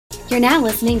You're now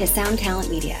listening to Sound Talent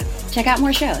Media. Check out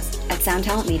more shows at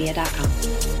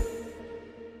soundtalentmedia.com.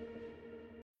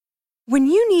 When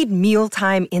you need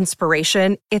mealtime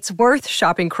inspiration, it's worth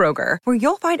shopping Kroger, where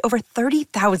you'll find over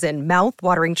 30,000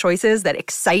 mouth-watering choices that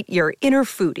excite your inner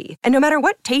foodie. And no matter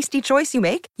what tasty choice you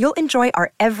make, you'll enjoy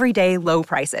our everyday low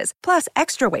prices, plus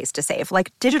extra ways to save,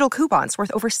 like digital coupons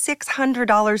worth over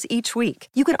 $600 each week.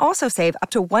 You can also save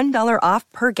up to $1 off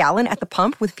per gallon at the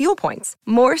pump with fuel points.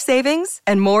 More savings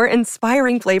and more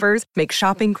inspiring flavors make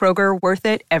shopping Kroger worth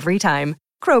it every time.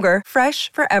 Kroger,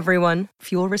 fresh for everyone.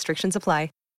 Fuel restrictions apply.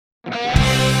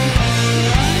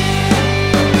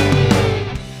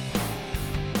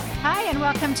 Hi, and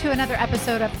welcome to another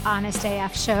episode of Honest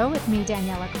AF Show with me,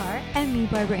 Daniela Clark. And me,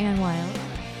 Barbara Ann Wild.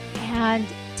 And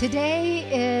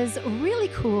today is really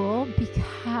cool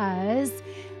because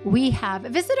we have a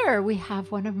visitor. We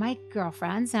have one of my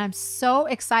girlfriends, and I'm so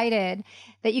excited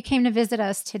that you came to visit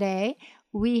us today.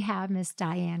 We have Miss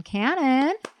Diane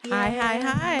Cannon.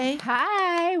 Hi.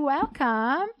 Hi,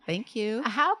 welcome. Thank you.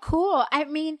 How cool. I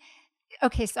mean,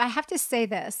 okay, so I have to say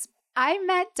this. I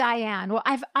met Diane. Well,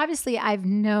 I've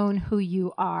known who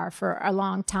you are for a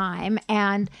long time.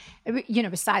 And, you know,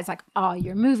 besides like all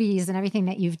your movies and everything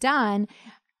that you've done,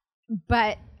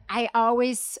 but I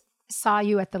always saw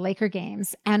you at the Laker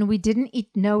games, and we didn't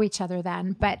know each other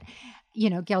then. But, you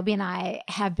know, Gilby and I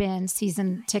have been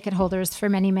season ticket holders for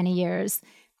many, many years.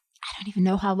 I don't even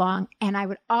know how long. And I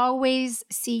would always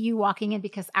see you walking in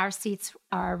because our seats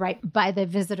are right by the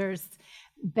visitors'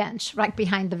 bench, right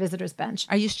behind the visitors' bench.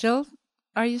 Are you still?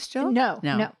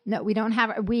 No. We don't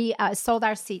have, we sold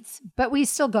our seats, but we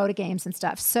still go to games and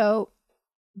stuff. So,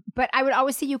 but I would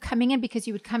always see you coming in because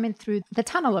you would come in through the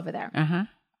tunnel over there. Uh-huh.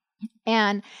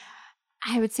 And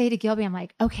I would say to Gilby, I'm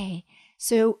like, okay,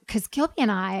 so, because Gilby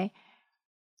and I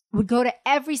would go to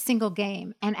every single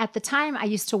game. And at the time I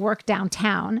used to work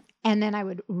downtown, and then I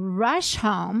would rush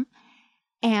home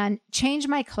and change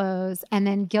my clothes. And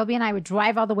then Gilby and I would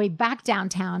drive all the way back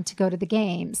downtown to go to the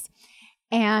games.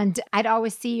 And I'd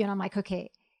always see you, and I'm like,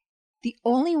 okay, the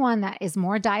only one that is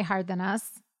more diehard than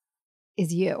us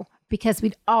is you, because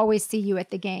we'd always see you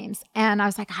at the games. And I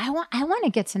was like, I want to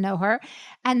get to know her.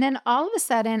 And then all of a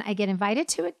sudden I get invited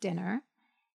to a dinner,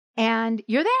 and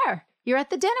you're there. You're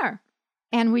at the dinner.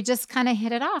 And we just kind of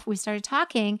hit it off. We started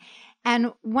talking.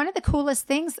 And one of the coolest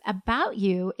things about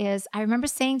you is I remember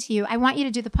saying to you, I want you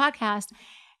to do the podcast.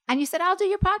 And you said, I'll do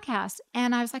your podcast.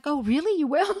 And I was like, oh, really? You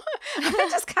will? I'm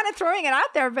just kind of throwing it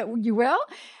out there, but you will?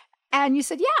 And you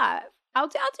said, yeah, I'll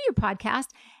do your podcast.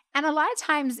 And a lot of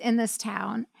times in this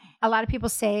town, a lot of people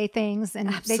say things and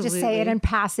they just say it in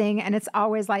passing. And it's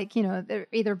always like, you know, they're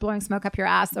either blowing smoke up your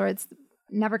ass or it's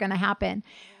never going to happen.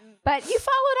 But you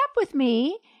followed up with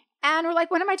me and were like,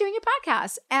 when am I doing your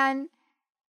podcast? And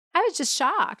I was just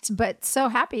shocked, but so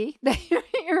happy that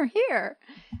you're here.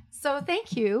 So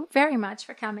thank you very much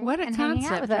for coming. What a and hanging out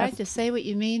concept, with right? us. To say what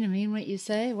you mean and mean what you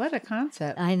say. What a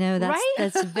concept. I know,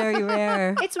 that's very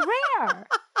rare. It's rare.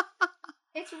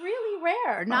 It's really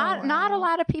rare. Not a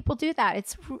lot of people do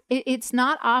that. It's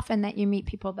not often that you meet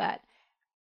people that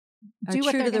Are do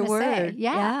what true they're to their going to say. word.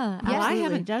 Yeah. Well, I absolutely.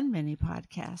 haven't done many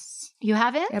podcasts. You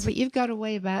haven't? Yeah, but you've got a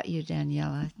way about you,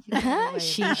 Daniela. You've got a way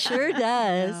She about sure you.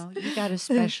 does. No, you got a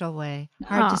special way.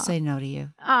 Hard to say no to you.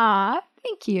 Aw,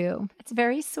 thank you. It's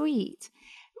very sweet.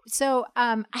 So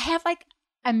I have like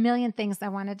a million things I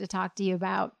wanted to talk to you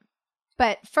about.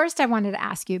 But first I wanted to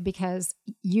ask you, because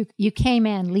you came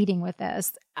in leading with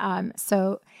this.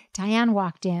 So Diane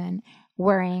walked in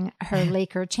wearing her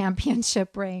Laker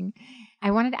championship ring. I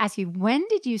wanted to ask you, when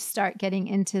did you start getting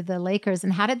into the Lakers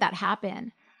and how did that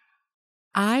happen?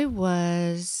 I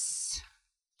was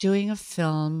doing a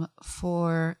film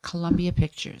for Columbia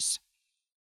Pictures,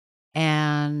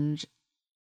 and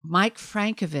Mike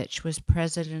Frankovich was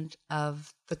president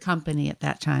of the company at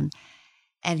that time.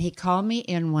 And he called me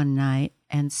in one night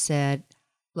and said,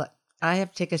 look, I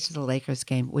have tickets to the Lakers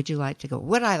game. Would you like to go?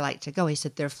 Would I like to go? He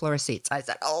said, they're floor seats. I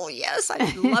said, oh, yes,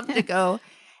 I'd love to go.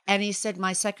 And he said,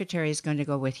 my secretary is going to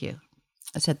go with you.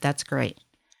 I said, that's great.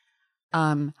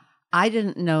 I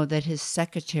didn't know that his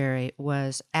secretary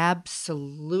was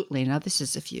absolutely, now this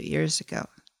is a few years ago,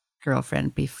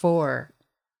 girlfriend, before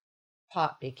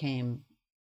pot became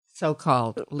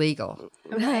so-called legal.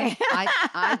 Okay.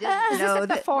 I didn't Was know this at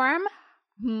the that. Forum?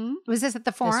 Hmm? Was this at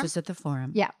the Forum? This was at the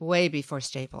Forum. Yeah. Way before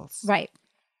Staples. Right.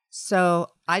 So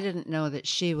I didn't know that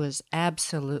she was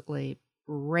absolutely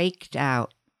raked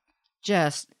out,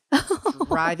 just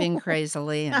driving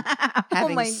crazily and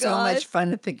having my so God. much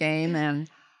fun at the game. And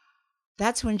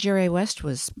that's when Jerry West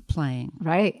was playing.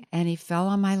 Right. And he fell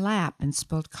on my lap and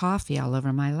spilled coffee all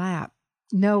over my lap.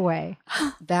 No way.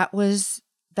 That was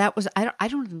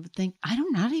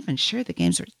I'm not even sure the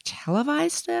games were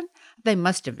televised then. They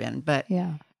must have been, but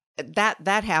Yeah.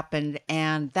 that happened.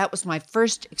 And that was my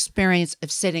first experience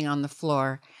of sitting on the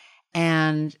floor.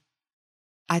 And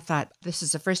I thought, this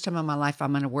is the first time in my life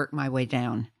I'm going to work my way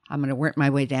down. I'm going to work my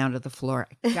way down to the floor.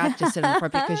 I got to sit on the floor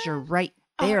because you're right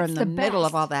there in the middle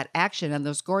of all that action and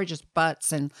those gorgeous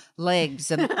butts and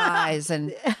legs and thighs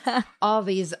and all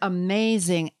these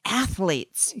amazing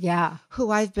athletes Yeah. who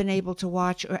I've been able to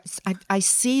watch. I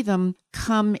see them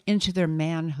come into their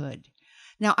manhood.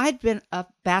 Now, I'd been a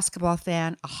basketball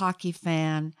fan, a hockey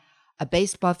fan, a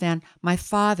baseball fan. My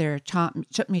father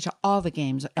took me to all the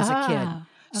games as a kid.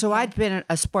 So I'd been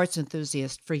a sports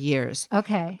enthusiast for years.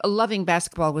 Okay. Loving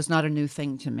basketball was not a new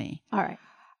thing to me. All right.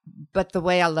 But the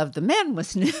way I loved the men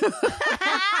was new. Yeah.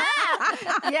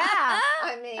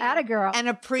 I mean, atta girl. An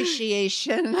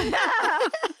appreciation for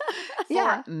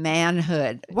Yeah.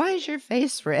 manhood. Why is your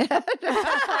face red?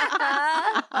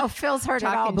 Oh, Phil's heard it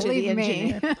all, Talking to the believe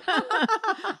me. engineer.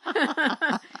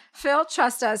 Phil,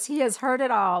 trust us. He has heard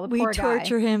it all. The We poor guy.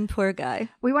 torture him, poor guy.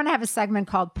 We want to have a segment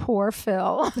called Poor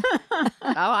Phil. Oh,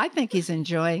 I think he's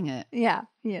enjoying it. Yeah,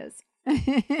 he is.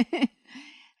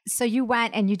 So you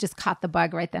went and you just caught the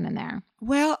bug right then and there.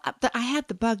 Well, I had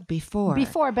the bug before.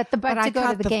 But the bug but to I go to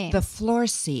caught the game. the floor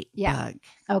seat Yeah. bug.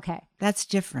 Okay. That's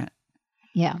different.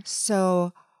 Yeah.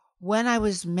 So when I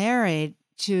was married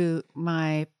to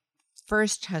my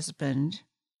first husband,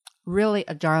 really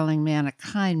a darling man, a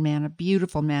kind man, a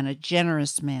beautiful man, a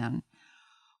generous man,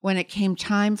 when it came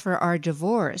time for our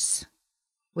divorce,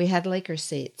 we had Laker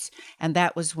seats. And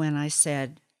that was when I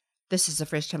said, this is the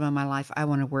first time in my life I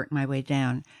want to work my way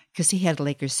down, because he had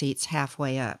Laker seats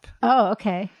halfway up. Oh,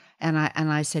 okay. And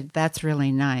I said, that's really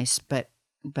nice, but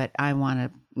I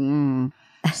want to.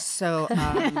 So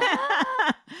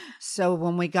so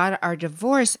when we got our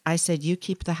divorce, I said, you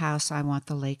keep the house. I want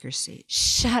the Laker seats.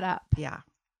 Shut up. Yeah.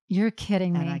 You're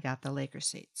kidding me. And I got the Laker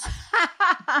seats.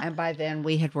 And by then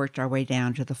we had worked our way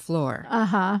down to the floor.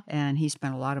 Uh-huh. And he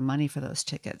spent a lot of money for those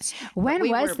tickets. When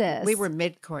was this? We were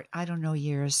mid-court. I don't know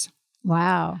years.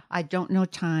 Wow. I don't know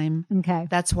time. Okay.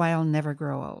 That's why I'll never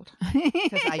grow old.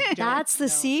 'Cause I don't That's the know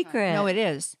secret. time. No, it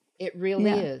is. It really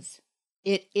Yeah. is.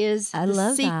 It is I the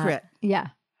love that. secret. Yeah.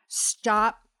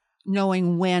 Stop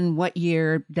knowing when, what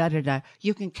year, da-da-da.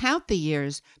 You can count the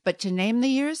years, but to name the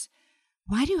years,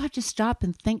 why do you have to stop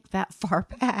and think that far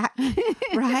back?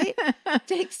 Right? It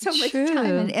takes so much True.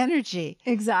 time and energy.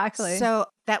 Exactly. So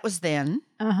that was then.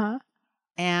 uh-huh.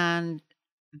 And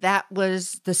that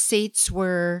was, the seats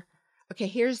were, okay,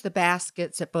 here's the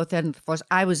baskets at both ends of the floors.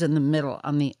 I was in the middle,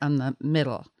 on the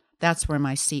middle. That's where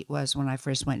my seat was when I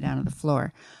first went down to the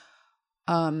floor.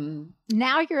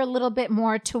 Now you're a little bit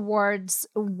more towards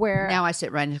where Now I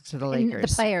sit right next to the in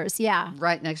Lakers. the players. Yeah.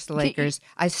 Right next to the Lakers.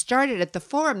 I started at the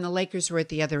Forum. The Lakers were at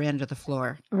the other end of the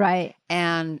floor. Right.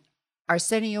 And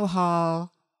Arsenio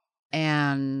Hall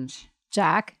and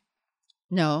Jack.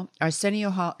 Arsenio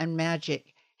Hall and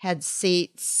Magic had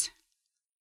seats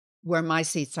where my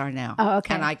seats are now. Oh,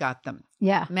 okay. And I got them.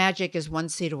 Yeah. Magic is one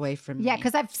seat away from me. Yeah,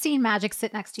 because I've seen Magic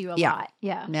sit next to you a Yeah. lot.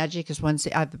 Yeah. Magic is one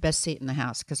seat. I have the best seat in the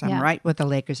house because I'm Yeah. right with the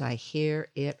Lakers. I hear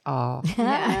it all.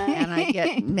 Yeah. And I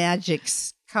get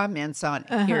Magic's comments on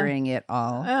hearing it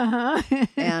all. Uh-huh.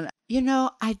 And,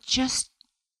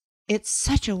 it's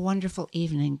such a wonderful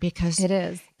evening because It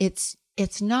is.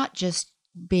 it's not just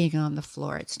being on the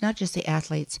floor. It's not just the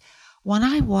athletes. When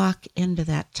I walk into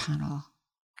that tunnel,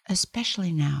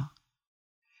 especially now,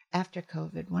 after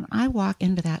COVID, when I walk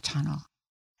into that tunnel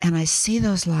and I see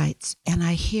those lights and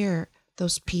I hear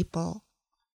those people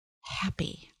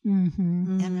happy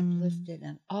Mm-hmm. and uplifted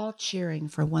and all cheering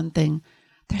for one thing,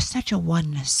 there's such a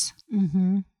oneness.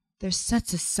 Mm-hmm. There's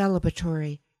such a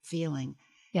celebratory feeling.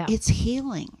 Yeah. It's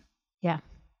healing. Yeah.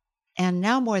 And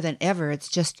now more than ever, it's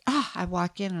just, I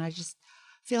walk in and I just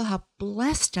feel how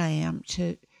blessed I am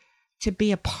to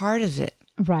be a part of it.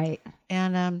 Right.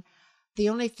 And the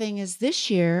only thing is this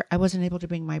year, I wasn't able to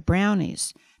bring my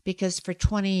brownies because for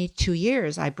 22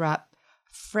 years, I brought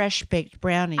fresh baked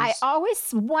brownies. I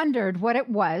always wondered what it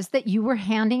was that you were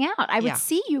handing out. I would Yeah.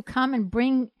 see you come and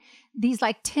bring these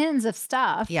like tins of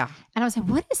stuff. Yeah. And I was like,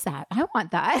 what is that? I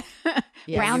want that.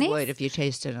 Yeah, Brownies? you would if you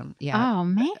tasted them. Yeah. Oh,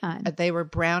 man. They were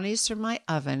brownies from my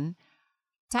oven.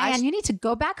 Diane, you need to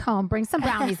go back home, bring some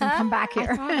brownies, and come back here.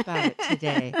 I thought about it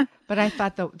today, but I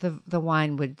thought the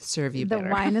wine would serve you The better.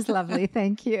 wine is lovely.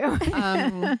 Thank you.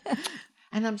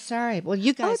 And I'm sorry. Well,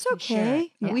 you guys Oh, it's can share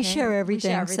okay. it, We share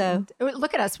everything. So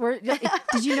Look at us.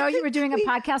 Did you know you were doing a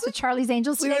podcast with Charlie's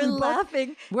Angels we today? were both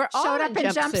laughing. We're all showed up in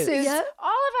jumpsuits. Yeah. All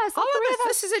of us. All three of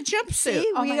us. This is a jumpsuit.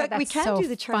 Oh my God, we that's can so do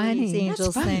the Charlie's funny.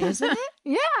 Angels That's funny, thing. isn't it?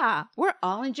 Yeah. We're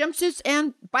all in jumpsuits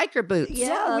and biker boots.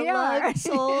 Yeah, we are. love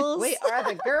souls. We are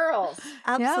the girls.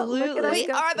 Absolutely. us We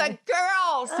go are the today.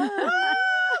 girls.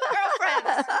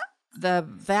 Girlfriends. The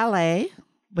valet,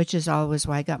 which is always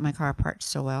why I got my car parked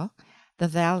so well. The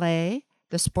valet,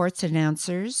 the sports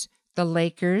announcers, the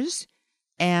Lakers,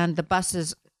 and the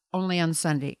buses only on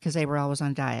Sunday because they were always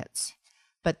on diets.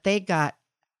 But they got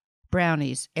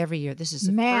brownies every year. This is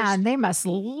the Man, they must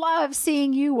love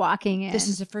seeing you walking in. This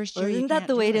is the first year. Well, you isn't that can't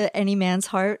the way do it. to any man's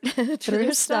heart? Through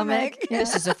their stomach.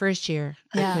 This is the first year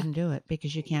Yeah. I couldn't do it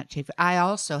because you can't take. I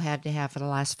also had to have for the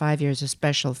last 5 years a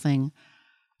special thing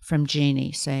from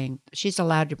Jeannie saying she's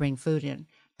allowed to bring food in,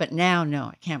 but now no,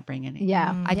 I can't bring any.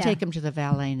 Yeah. I yeah. take them to the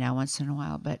valet now once in a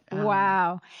while, but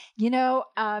Wow. You know,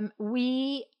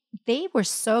 they were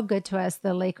so good to us,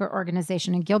 the Laker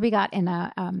organization, and Gilby got in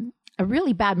a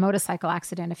really bad motorcycle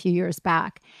accident a few years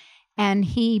back. And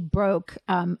he broke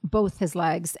both his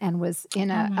legs and was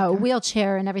in a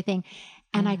wheelchair and everything.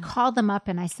 And I called them up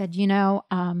and I said, we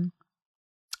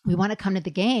want to come to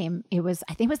the game. I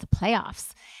think it was the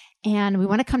playoffs. And we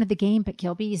want to come to the game, but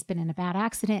Gilby's been in a bad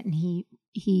accident and he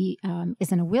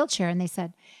is in a wheelchair. And they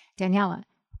said, Daniela,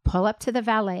 pull up to the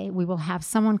valet. We will have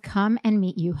someone come and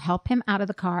meet you, help him out of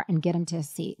the car and get him to his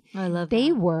seat. I love They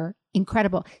that. were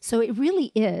incredible. So it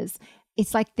really is.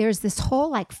 It's like there's this whole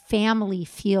like family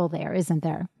feel there, isn't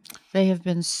there? they have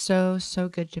been so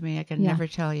good to me. I can Yeah. never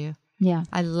tell you. Yeah.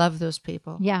 I love those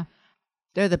people. Yeah.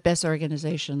 They're the best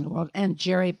organization in the world. And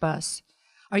Jerry Buss.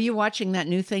 Are you watching that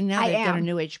new thing now? I They've got a am.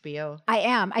 new HBO. I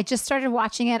am. I just started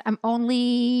watching it. I'm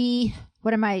only,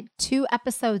 2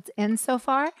 episodes in so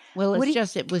far? Well, What do you-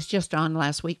 it was just on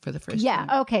last week for the first Yeah.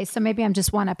 time. Okay. So maybe I'm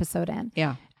just 1 episode in.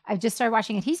 Yeah. I've just started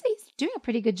watching it. He's doing a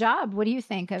pretty good job. What do you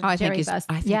think of I think Jerry Buss?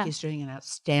 I think he's doing an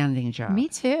outstanding job. Me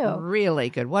too. Really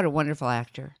good. What a wonderful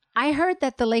actor. I heard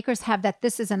that the Lakers have that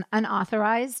this is an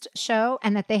unauthorized show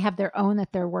and that they have their own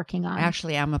that they're working on.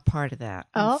 Actually, I'm a part of that.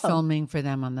 I'm Oh. filming for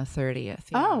them on the 30th.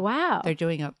 yeah. Oh, wow. They're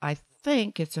doing I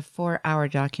think it's a 4-hour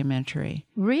documentary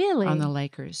Really? on the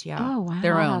Lakers. Yeah. Oh, wow.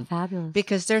 Their Wow, own. fabulous.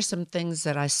 Because there's some things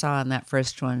that I saw in that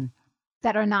first one.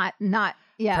 That are not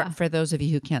yeah. For those of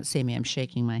you who can't see me, I'm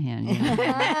shaking my hand. you know.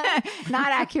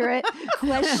 Not accurate.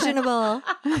 Questionable.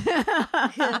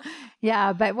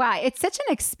 Yeah, but wow, it's such an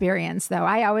experience though.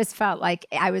 I always felt like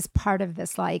I was part of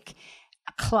this like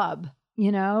club,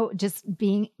 just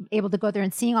being able to go there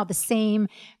and seeing all the same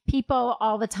people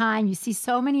all the time. You see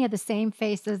so many of the same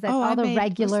faces that all the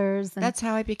regulars. And, That's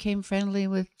how I became friendly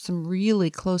with some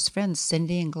really close friends,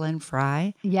 Cindy and Glenn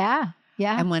Fry. yeah.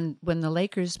 Yeah. And when the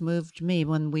Lakers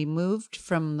when we moved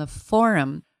from the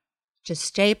Forum to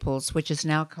Staples, which is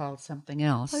now called something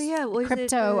else. Oh yeah, what is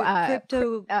Crypto, it?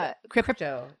 Crypto.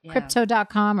 Crypto. Yeah.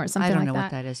 Crypto.com or something I don't like know that.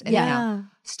 what that is. Yeah. Anyhow,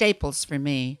 Staples for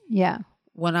me. Yeah.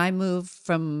 When I moved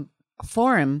from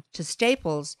Forum to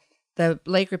Staples, the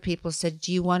Laker people said,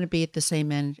 "Do you want to be at the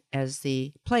same end as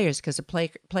the players? Because the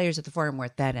players at the Forum were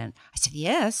at that end." I said,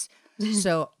 "Yes."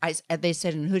 So they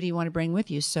said, "And who do you want to bring with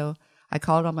you?" So I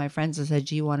called all my friends and said,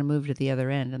 "Do you want to move to the other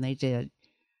end?" And they did.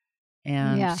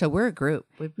 And so we're a group.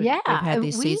 We've had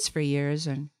these seats for years.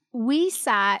 And We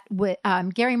sat with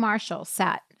Gary Marshall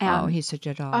sat. he's such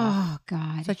a darling. Oh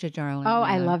God. Such a darling. Oh,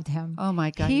 I man. loved him. Oh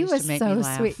my God, he used was to make so me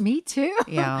laugh. sweet. Me too.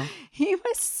 Yeah. He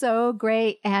was so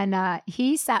great. And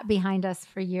he sat behind us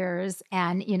for years.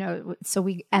 And, so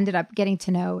we ended up getting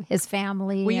to know his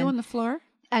family. Were you and- on the floor?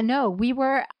 No, we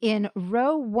were in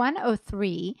row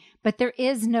 103, but there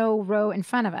is no row in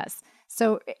front of us.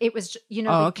 So it was,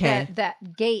 okay.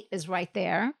 that gate is right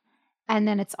there. And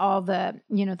then it's all the,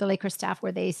 the Lakers staff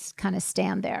where they kind of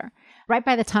stand there right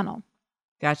by the tunnel.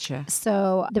 Gotcha.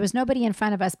 So there was nobody in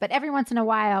front of us, but every once in a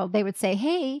while they would say,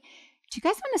 "Hey, do you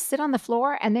guys want to sit on the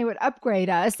floor?" And they would upgrade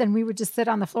us and we would just sit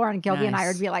on the floor and Gilby and I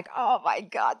Nice. would be like, "Oh my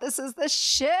God, this is the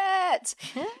shit."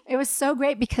 It was so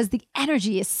great because the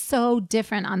energy is so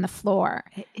different on the floor.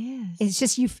 It is. It's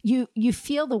just you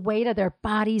feel the weight of their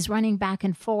bodies running back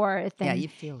and forth. And Yeah, you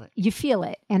feel it. You feel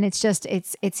it. And it's just,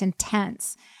 it's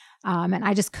intense. And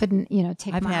I just couldn't,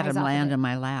 take I've my had eyes him off of land it. on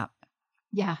my lap.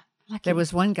 Yeah. Lucky. There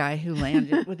was one guy who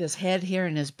landed with his head here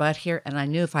and his butt here, and I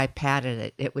knew if I patted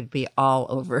it, it would be all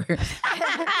over.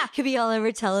 Could be all over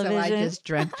So television. I just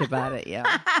dreamt about it. Yeah.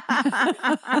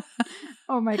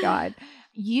 Oh my God.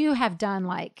 You have done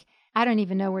I don't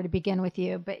even know where to begin with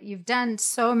you, but you've done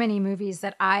so many movies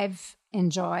that I've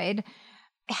enjoyed.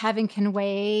 Heaven Can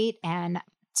Wait and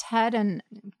Ted and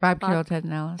Bob Carroll, Ted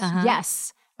and Alice. Uh-huh.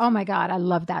 yes. Oh my God, I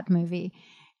love that movie.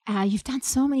 You've done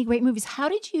so many great movies. How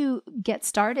did you get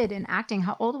started in acting?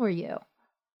 How old were you?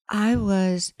 I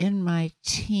was in my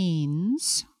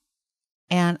teens,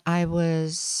 and I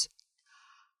was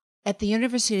at the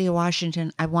University of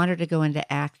Washington. I wanted to go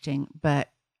into acting, but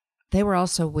they were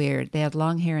also weird. They had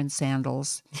long hair and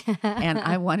sandals, and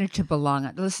I wanted to belong.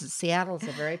 Listen, Seattle's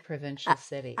a very provincial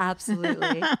city.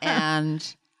 Absolutely.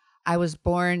 And I was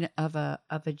born of a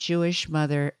Jewish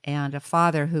mother and a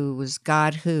father who was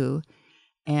God who,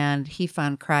 and he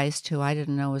found Christ, who I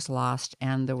didn't know was lost,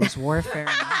 and there was warfare in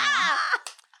the home.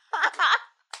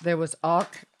 There was all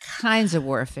kinds of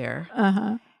warfare.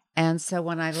 Uh-huh. And so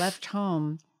when I left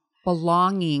home,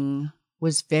 belonging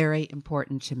was very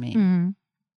important to me, Mhm.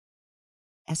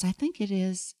 as I think it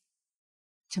is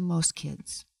to most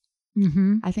kids.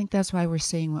 Mm-hmm. I think that's why we're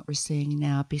seeing what we're seeing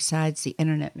now, besides the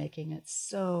internet making it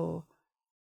so.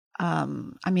 I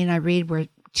mean, I read where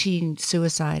teen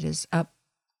suicide is up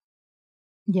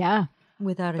Yeah.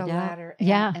 Without a the doubt. ladder. And,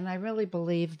 Yeah. And I really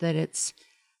believe that it's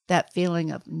that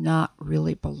feeling of not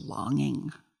really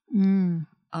belonging. Mm.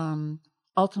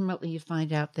 Ultimately, you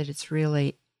find out that it's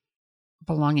really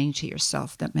belonging to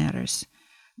yourself that matters.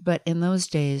 But in those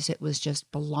days, it was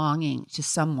just belonging to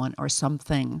someone or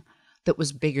something that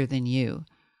was bigger than you,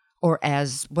 or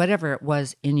as whatever it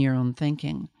was in your own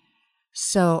thinking.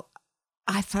 So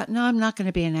I thought, no, I'm not going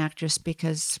to be an actress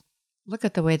because look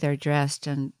at the way they're dressed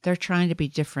and they're trying to be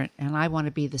different and I want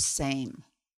to be the same.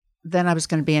 Then I was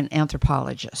going to be an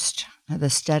anthropologist, the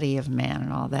study of man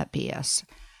and all that BS.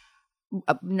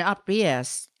 Not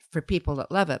BS for people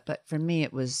that love it, but for me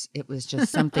it was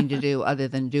just something to do other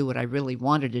than do what I really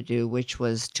wanted to do, which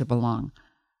was to belong.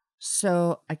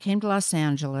 So I came to Los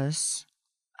Angeles.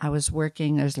 I was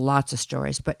working. There's lots of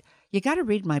stories, but you got to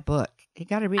read my book. You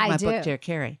got to read my book, Dear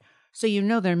Carrie. So you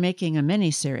know they're making a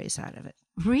mini-series out of it.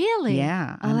 Really?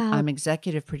 Yeah. I'm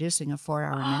executive producing a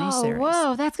 4-hour mini-series.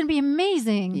 Whoa, that's going to be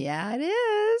amazing. Yeah, it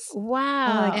is.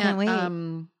 Wow. Oh, I can't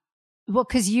wait. Well,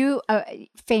 because you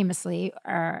famously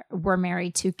were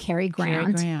married to Cary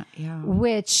Grant, yeah.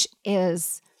 which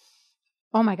is,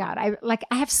 oh my God,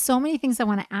 I have so many things I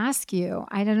want to ask you.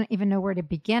 I don't even know where to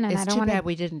begin, and It's I don't too want bad to.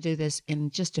 we didn't do this in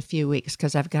just a few weeks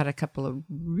because I've got a couple of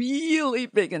really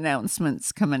big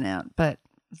announcements coming out, but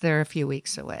they're a few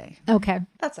weeks away. Okay,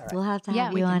 That's all right. We'll have to Yeah,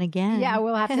 have we you can- on again. yeah,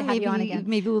 we'll have to have maybe, you on again.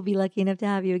 Maybe we'll be lucky enough to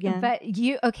have you again. but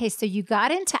so you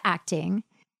got into acting.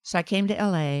 So I came to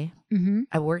LA. Mm-hmm.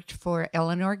 I worked for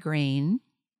Eleanor Green.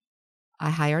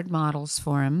 I hired models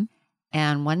for him.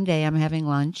 And one day I'm having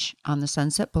lunch on the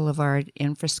Sunset Boulevard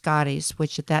in Frascati's,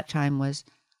 which at that time was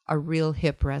a real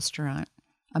hip restaurant.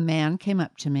 A man came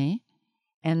up to me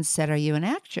and said, "Are you an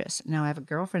actress?" Now I have a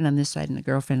girlfriend on this side and a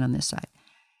girlfriend on this side.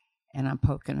 And I'm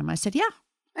poking him. I said,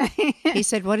 "Yeah." He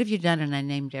said, "What have you done?" And I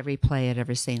named every play I'd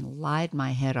ever seen. Lied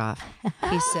my head off.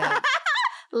 He said,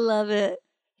 Love it.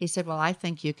 He said, "Well, I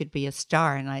think you could be a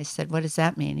star." And I said, "What does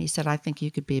that mean?" He said, "I think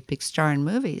you could be a big star in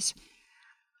movies."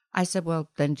 I said, "Well,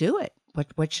 then do it.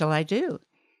 What shall I do?"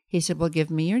 He said, "Well, give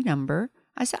me your number."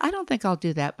 I said, "I don't think I'll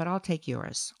do that, but I'll take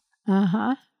yours."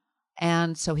 Uh-huh.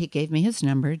 And so he gave me his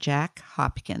number, Jack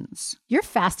Hopkins. You're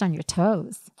fast on your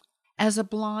toes. As a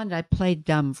blonde, I played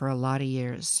dumb for a lot of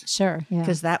years Sure. Yeah.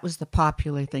 because that was the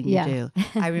popular thing Yeah. to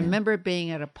do. I remember being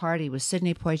at a party with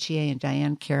Sidney Poitier and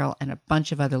Diane Carroll and a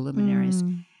bunch of other luminaries.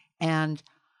 And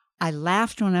I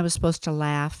laughed when I was supposed to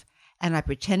laugh, and I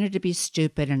pretended to be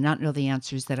stupid and not know the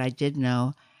answers that I did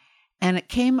know. And it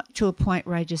came to a point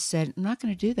where I just said, "I'm not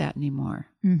going to do that anymore.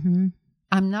 Mm-hmm.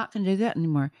 I'm not going to do that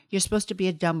anymore. You're supposed to be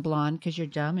a dumb blonde because you're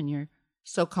dumb and you're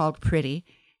so-called pretty.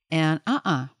 And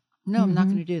no, I'm not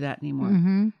going to do that anymore."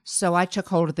 Mm-hmm. So I took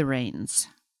hold of the reins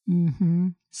Mm-hmm.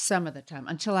 some of the time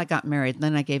until I got married.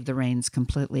 Then I gave the reins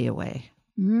completely away.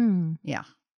 Mm. Yeah.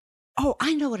 Oh,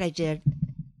 I know what I did.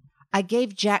 I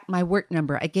gave Jack my work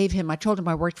number. I told him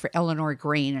I worked for Eleanor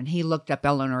Green, and he looked up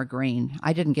Eleanor Green.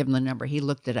 I didn't give him the number. He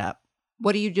looked it up.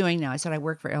 "What are you doing now?" I said, "I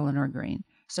work for Eleanor Green."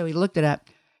 So he looked it up.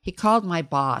 He called my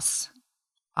boss,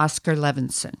 Oscar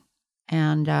Levinson,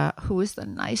 and who is the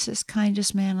nicest,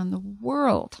 kindest man in the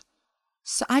world.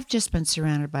 So I've just been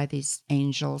surrounded by these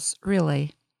angels,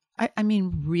 really. I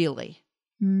mean, really.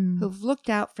 Mm. Who've looked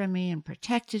out for me and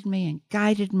protected me and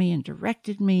guided me and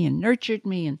directed me and nurtured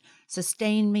me and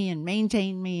sustained me and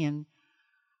maintained me. And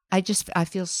I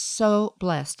feel so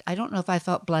blessed. I don't know if I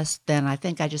felt blessed then. I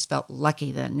think I just felt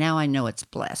lucky then. Now I know it's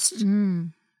blessed.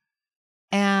 Mm.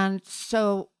 And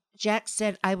so Jack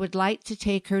said, "I would like to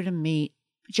take her to meet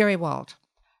Jerry Wald."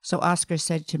 So Oscar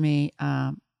said to me,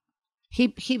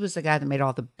 he was the guy that made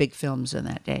all the big films in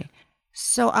that day.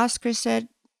 So Oscar said,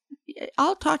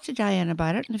 I'll talk to Diane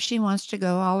about it. And if she wants to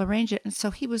go, I'll arrange it. And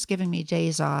so he was giving me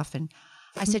days off. And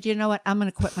I said, you know what? I'm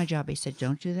going to quit my job. He said,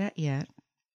 don't do that yet.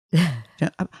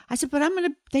 I said, but I'm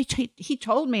going to, he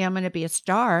told me I'm going to be a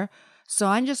star. So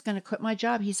I'm just going to quit my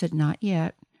job. He said, not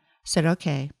yet. I said,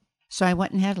 okay. So I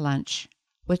went and had lunch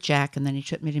with Jack. And then he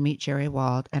took me to meet Jerry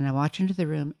Wald. And I walked into the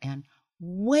room, and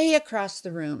way across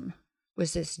the room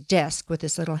was this desk with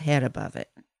this little head above it.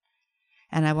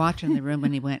 And I walked in the room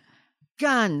and he went,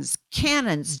 guns,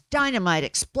 cannons, dynamite,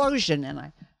 explosion. And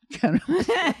I kind of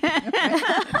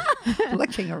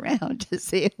looking around to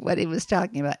see what he was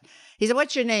talking about. He said,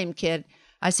 what's your name, kid?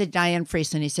 I said, Diane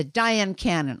Friesen. He said, Diane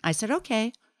Cannon. I said,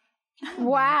 okay.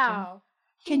 Wow.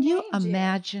 Can you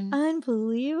imagine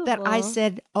Unbelievable. that I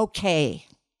said, okay.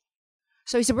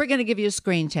 So he said, we're going to give you a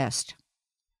screen test.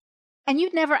 And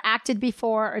you'd never acted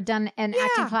before or done an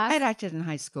acting class? I'd acted in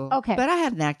high school. Okay. But I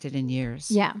hadn't acted in years.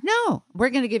 Yeah. No,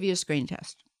 we're going to give you a screen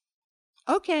test.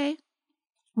 Okay.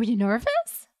 Were you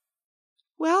nervous?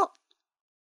 Well,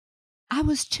 I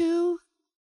was too,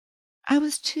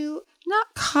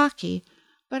 not cocky,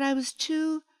 but I was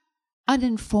too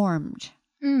uninformed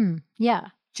Yeah.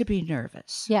 to be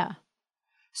nervous. Yeah.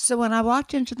 So when I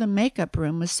walked into the makeup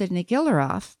room with Sidney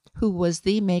Gilleroff, who was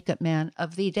the makeup man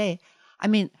of the day, I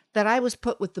mean, that I was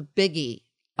put with the biggie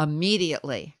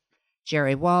immediately.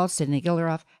 Jerry Wald, Sidney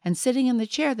Gilleroff, and sitting in the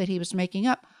chair that he was making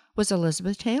up was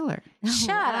Elizabeth Taylor.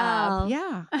 Shut up.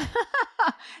 Yeah.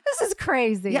 This is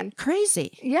crazy. Yeah,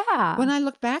 crazy. Yeah. When I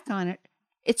look back on it,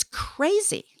 it's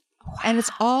crazy. Wow. And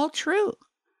it's all true.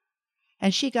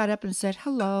 And she got up and said,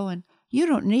 hello, and you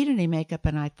don't need any makeup.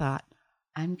 And I thought,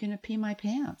 I'm going to pee my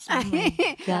pants. Oh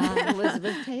my God,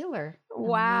 Elizabeth Taylor.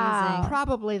 Wow. Amazing.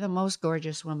 Probably the most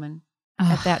gorgeous woman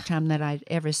at that time that I'd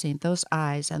ever seen. Those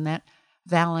eyes and that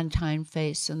Valentine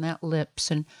face and that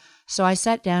lips. And so I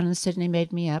sat down and Sidney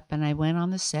made me up and I went on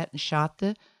the set and shot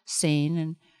the scene,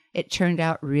 and it turned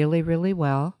out really, really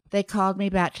well. They called me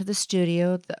back to the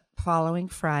studio the following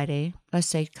Friday, let's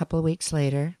say a couple of weeks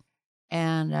later.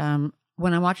 And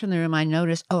when I walked in the room, I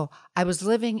noticed, I was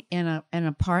living in an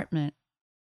apartment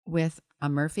with a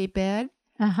Murphy bed.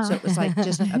 So it was like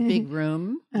just a big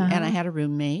room, and I had a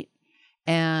roommate.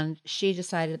 And she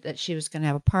decided that she was going to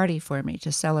have a party for me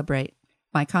to celebrate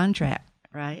my contract,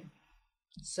 right?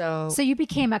 So you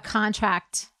became a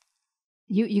contract.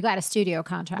 You got a studio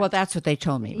contract. Well, that's what they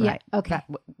told me, right? Yeah, okay.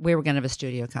 We were going to have a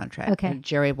studio contract. Okay. And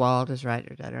Jerry Wald is right.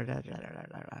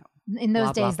 In those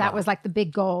blah, days, blah, that blah. was like the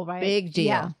big goal, right? Big deal.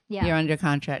 Yeah. Yeah. You're under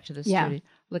contract to the Yeah. studio.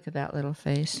 Look at that little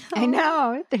face. I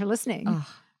know. They're listening.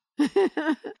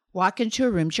 Oh. Walk into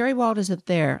a room. Jerry Wald isn't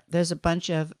there. There's a bunch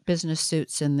of business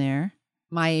suits in there.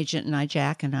 My agent and I,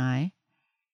 Jack and I,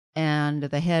 and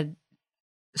the head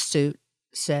suit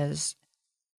says,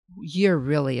 you're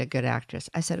really a good actress.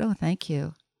 I said, oh, thank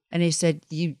you. And he said,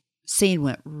 scene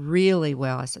went really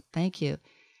well. I said, thank you.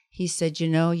 He said,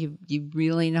 you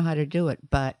really know how to do it,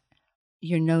 but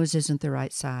your nose isn't the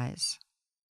right size.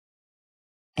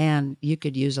 And you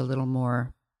could use a little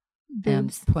more.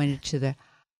 Boobs. And pointed to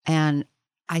and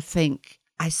I said,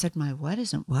 my what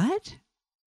isn't what?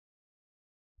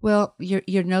 Well,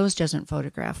 your nose doesn't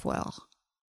photograph well.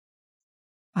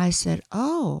 I said,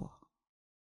 oh,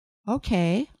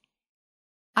 okay.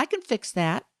 I can fix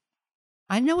that.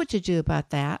 I know what to do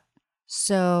about that.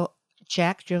 So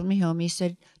Jack drove me home. He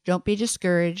said, don't be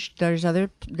discouraged. There's other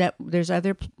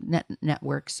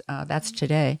networks. That's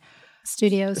today.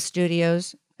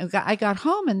 Studios. I got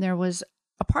home and there was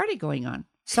a party going on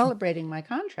celebrating my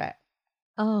contract.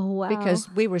 Oh, wow.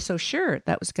 Because we were so sure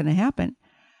that was going to happen.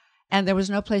 And there was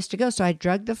no place to go. So I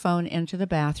dragged the phone into the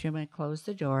bathroom and closed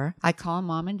the door. I called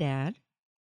Mom and Dad.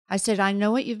 I said, I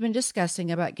know what you've been discussing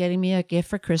about getting me a gift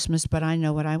for Christmas, but I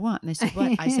know what I want. And they said,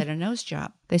 what? I said, a nose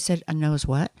job. They said, a nose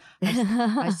what?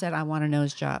 I said, I want a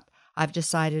nose job. I've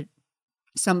decided.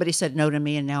 Somebody said no to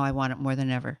me, and now I want it more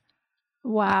than ever.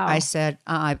 Wow. I said,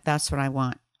 that's what I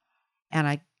want. And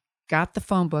I got the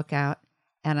phone book out,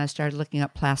 and I started looking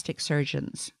up plastic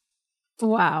surgeons.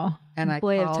 Wow. And I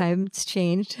Boy, called, of time's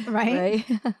changed. Right?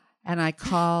 and I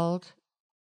called,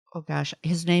 oh gosh,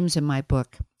 his name's in my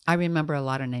book. I remember a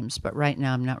lot of names, but right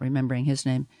now I'm not remembering his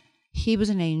name. He was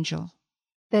an angel.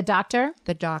 The doctor?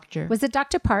 The doctor. Was it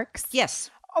Dr. Parks?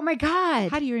 Yes. Oh my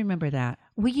God. How do you remember that?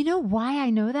 Well, you know why I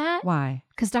know that? Why?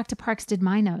 Because Dr. Parks did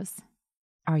my nose.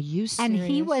 Are you serious?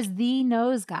 And he was the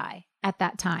nose guy at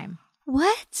that time.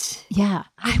 What? Yeah.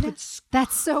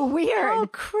 That's so weird. Oh,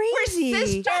 crazy. We're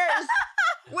sisters.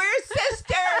 We're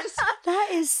sisters.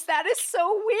 That is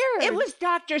so weird. It was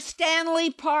Dr. Stanley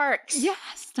Parks.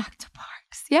 Yes, Dr.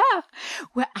 Parks. Yeah.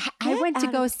 Well, I Get went to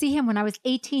out go of- see him when I was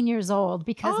 18 years old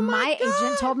because Oh, my my agent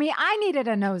God. told me I needed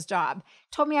a nose job,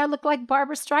 told me I looked like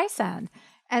Barbara Streisand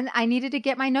and I needed to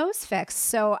get my nose fixed.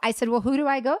 So I said, well, who do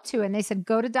I go to? And they said,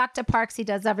 go to Dr. Parks. He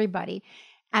does everybody.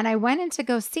 And I went in to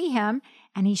go see him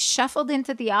and he shuffled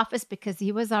into the office because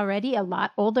he was already a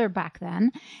lot older back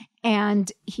then.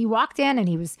 And he walked in and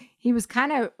he was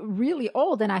kind of really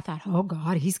old. And I thought, oh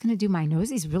God, he's going to do my nose.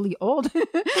 He's really old.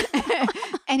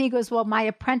 And he goes, well, my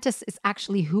apprentice is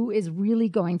actually who is really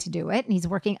going to do it. And he's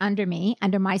working under me,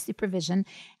 under my supervision.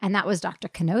 And that was Dr.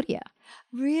 Canodia.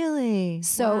 Really?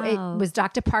 So Wow. it was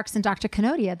Dr. Parks and Dr.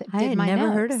 Canodia that I did had my never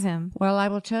nose. heard of him. Well, I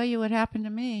will tell you what happened to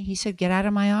me. He said, get out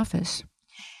of my office.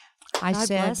 I God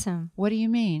said, bless him. what do you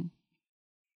mean?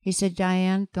 He said,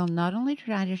 Diane, they'll not only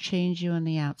try to change you on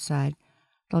the outside,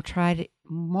 they'll try to,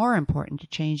 more important, to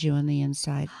change you on the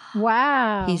inside.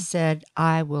 Wow. He said,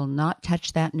 I will not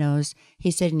touch that nose.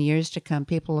 He said, in years to come,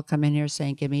 people will come in here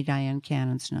saying, give me Diane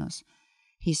Cannon's nose.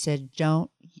 He said, don't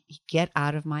get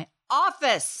out of my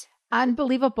office.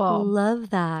 Unbelievable. Love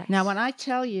that. Now, when I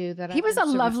tell you that He I've was been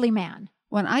a lovely man.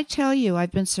 when I tell you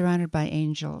I've been surrounded by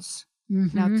angels,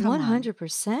 Mhm. now come on.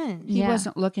 100%. He Yeah.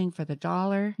 wasn't looking for the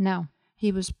dollar. No.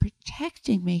 He was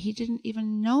protecting me. He didn't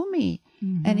even know me.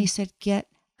 Mm-hmm. And he said, get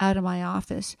out of my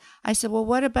office. I said, well,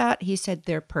 what about? He said,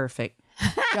 they're perfect.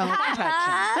 Don't touch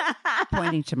them.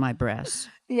 Pointing to my breasts.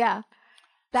 Yeah.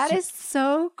 That is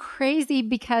so crazy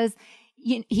because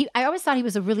I always thought he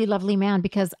was a really lovely man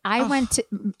because I went to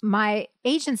my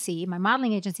agency, my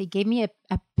modeling agency gave me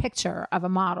a picture of a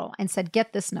model and said,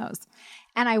 get this nose.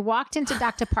 And I walked into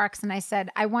Dr. Parks and I said,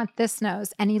 I want this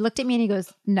nose. And he looked at me and he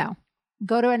goes, no,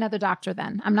 go to another doctor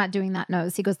then. I'm not doing that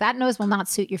nose. He goes, that nose will not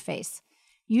suit your face.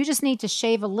 You just need to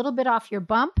shave a little bit off your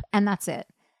bump and that's it.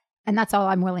 And that's all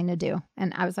I'm willing to do.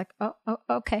 And I was like, oh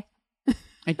okay.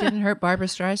 It didn't hurt Barbara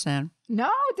Streisand. No,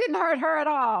 it didn't hurt her at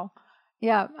all.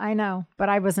 Yeah, I know. But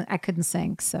I couldn't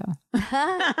sing. So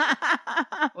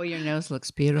Well, your nose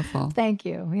looks beautiful. thank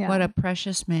you. Yeah. What a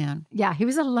precious man. Yeah, he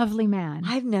was a lovely man.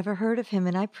 I've never heard of him,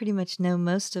 and I pretty much know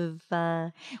most of.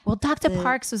 Well, Dr.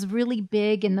 Parks was really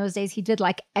big in those days. He did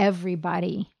like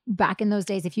everybody back in those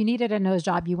days. If you needed a nose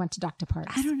job, you went to Dr.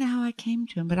 Parks. I don't know how I came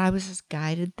to him, but I was just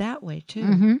guided that way too.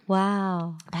 Mhm.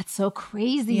 Wow. That's so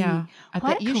crazy. Yeah. I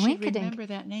What bet a you should coinkydink. remember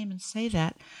that name and say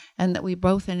that. And that we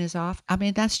both in his office. I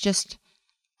mean, that's just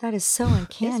That is so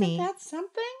uncanny. Isn't that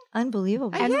something?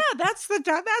 Unbelievable. Yeah, that's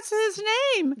his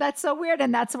name. That's so weird.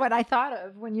 And that's what I thought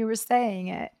of when you were saying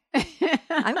it.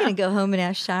 I'm going to go home and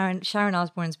ask Sharon. Sharon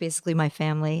Osbourne's basically my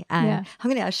family. And Yeah. I'm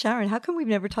going to ask Sharon, how come we've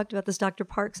never talked about this Dr.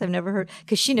 Parks? I've never heard,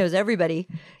 because she knows everybody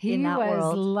He in that was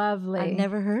world. lovely. I've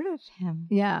never heard of him.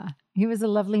 Yeah, he was a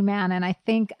lovely man. And I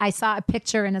think I saw a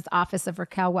picture in his office of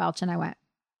Raquel Welch and I went,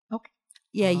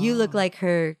 Yeah, you look like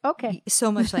her. okay.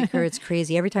 So much like her. It's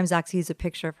crazy. Every time Zach sees a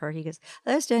picture of her, he goes,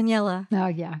 that's Daniela. Oh,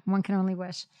 yeah. One can only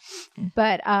wish.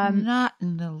 But Not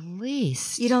in the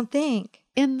least. You don't think?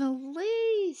 in the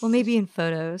least. Well, maybe in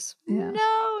photos. yeah.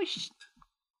 No,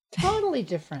 totally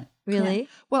different. Really?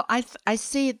 Well, I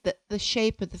see the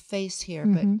shape of the face here,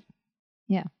 but Mhm.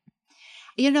 Yeah.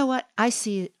 you know what? I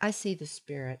see the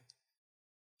spirit.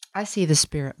 I see the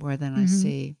spirit more than I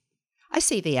Mhm.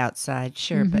 see the outside,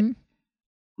 sure, but Mhm.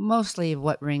 mostly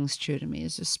what rings true to me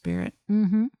is the spirit.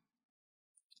 Mm-hmm.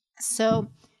 So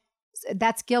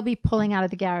that's Gilby pulling out of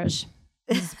the garage.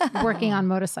 He's working on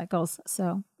motorcycles.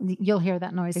 So you'll hear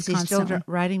that noise Is he still constantly.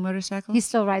 riding motorcycles? He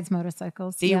still rides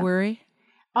motorcycles. Do you yeah. worry?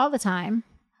 All the time.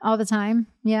 All the time.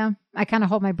 Yeah. I kind of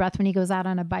hold my breath when he goes out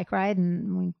on a bike ride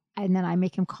and then I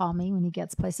make him call me when he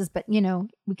gets places. But, you know,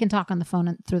 we can talk on the phone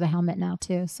and through the helmet now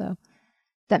too. So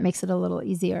that makes it a little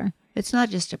easier. It's not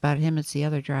just about him; it's the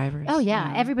other drivers. Oh, yeah.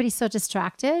 you know. Everybody's so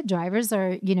distracted. Drivers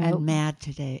are, you know, and mad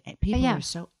today. People Yeah. are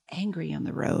so angry on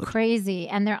the road crazy.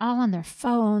 And they're all on their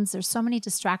phones. There's so many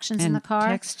distractions in and the car.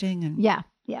 texting and Yeah.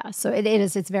 Yeah. So it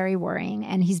is. It's very worrying.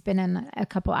 And he's been in a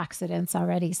couple accidents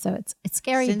already. So it's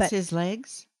scary. since but his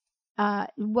legs.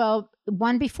 well,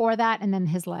 one before that and then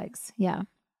his legs. Yeah.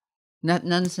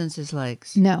 None since his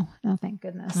legs. No, thank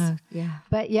goodness. Yeah.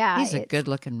 But yeah. He's a it's-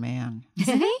 good-looking man.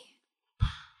 Isn't he?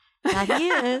 That he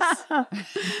is.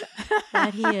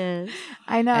 That he is.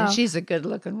 I know. And she's a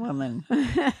good-looking woman.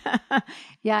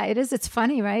 Yeah, it is. It's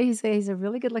funny, right? He's a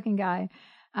really good looking guy.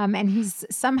 And he's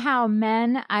somehow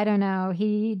men, I don't know,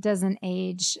 he doesn't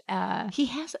age. He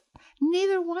has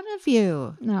neither one of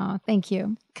you. No, thank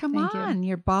you. Come Thank you. on,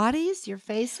 your bodies, your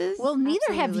faces. Well, neither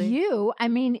Absolutely. have you. I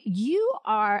mean, you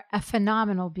are a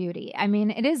phenomenal beauty. I mean,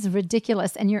 it is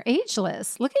ridiculous and you're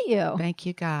ageless. Look at you. thank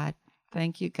you, God.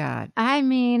 Thank you, God. I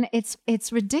mean, it's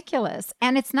ridiculous.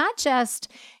 And it's not just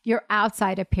your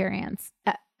outside appearance.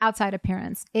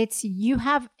 It's you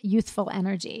have youthful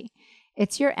energy.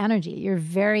 It's your energy. You're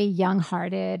very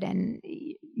young-hearted and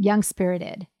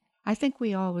young-spirited. I think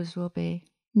we always will be.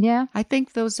 Yeah. I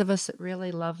think those of us that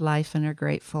really love life and are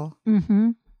grateful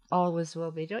Mm-hmm. always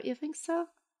will be. Don't you think so?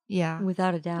 Yeah.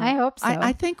 Without a doubt. I hope so.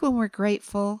 I think when we're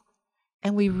grateful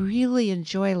and we really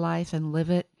enjoy life and live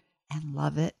it and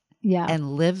love it yeah.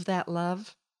 and live that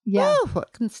love, Yeah. woo,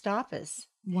 what can stop us?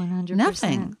 100%.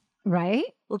 Nothing. Right?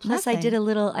 Well, plus I Nothing. did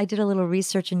a little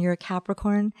research, and you're a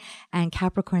Capricorn, and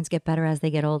Capricorns get better as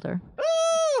they get older.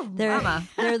 Ooh, They're mama.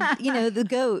 they're the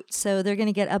goat, so they're going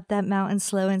to get up that mountain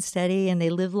slow and steady, and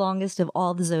they live longest of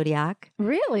all the zodiac.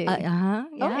 Really? Yeah.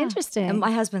 Oh, interesting. And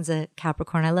my husband's a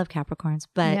Capricorn. I love Capricorns,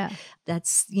 but Yeah.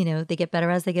 that's they get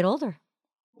better as they get older.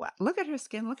 Wow, look at her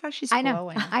skin. Look how she's I know.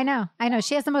 glowing. I know.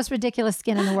 She has the most ridiculous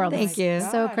skin in the world. Thank you.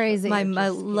 It's so Gosh, crazy. My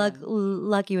Gorgeous skin.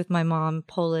 lucky with my mom,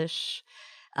 Polish,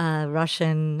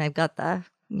 Russian. I've got the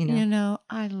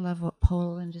I love what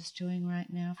Poland is doing right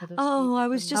now for those Oh, people I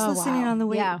was just Oh, listening wow. on the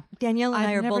way. Yeah. Danielle and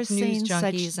I I've are never both news seen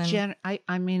junkies, such and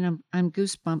I'm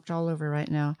goosebumped all over right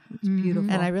now. it's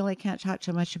beautiful. And I really can't talk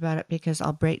too much about it because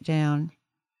I'll break down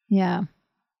yeah.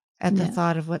 at the Yeah.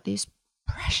 thought of what these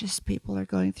precious people are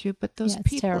going through. But those Yeah, it's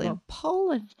people in terrible.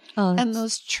 Poland Oh, and it's-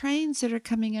 those trains that are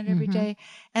coming in every Mhm. day,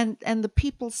 and the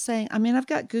people saying, I mean, I've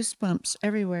got goosebumps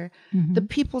everywhere. Mhm. The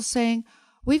people saying,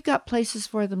 we've got places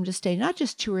for them to stay, not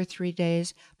just 2 or 3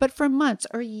 days, but for months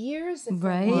or years. If they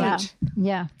Right. Yeah. want.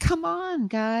 Yeah. Come on,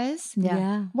 guys.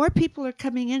 Yeah. More people are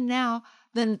coming in now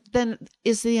than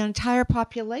is the entire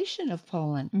population of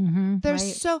Poland.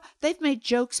 Mm-hmm. They've made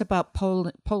jokes about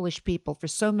Polish people for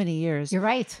so many years. You're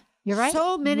right. You're right.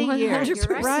 So many years,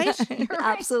 100%. right? You're right.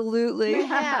 Absolutely. They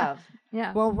have.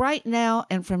 Yeah. Well, right now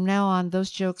and from now on, those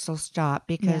jokes will stop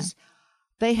because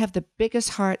they have the biggest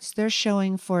hearts. They're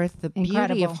showing forth the beauty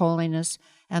Incredible. of holiness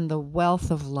and the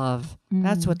wealth of love.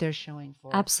 That's what they're showing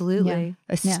forth. Absolutely.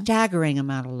 A Yeah. staggering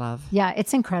amount of love. Yeah.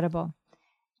 It's incredible.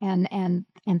 And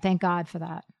thank God for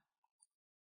that.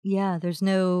 Yeah. There's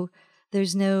no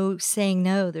saying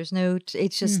no. There's no.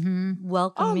 It's just Mhm. Oh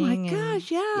welcoming. my and- gosh,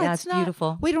 yeah. Yeah, it's not-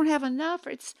 beautiful. We don't have enough.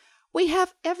 We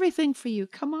have everything for you.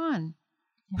 Come on.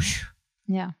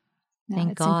 Yeah. No,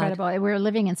 Thank it's God. incredible. We're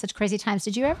living in such crazy times.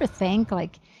 Did you ever think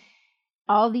like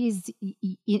all these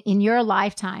in your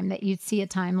lifetime that you'd see a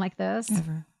time like this?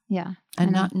 Ever. Yeah.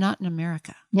 And I know. not in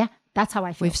America. Yeah. That's how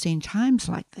I feel. We've seen times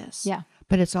like this. Yeah.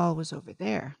 But it's always over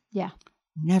there. Yeah.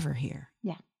 Never here.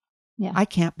 Yeah. Yeah. I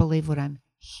can't believe what I'm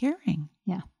hearing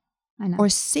I know. or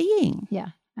seeing. Yeah.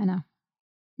 I know.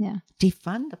 Yeah.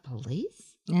 Defund the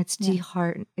police? It's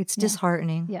Yeah. It's Yeah.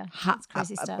 disheartening. Yeah. Ha- It's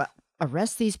crazy stuff. but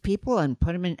arrest these people and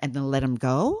put them in and then let them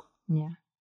go? Yeah.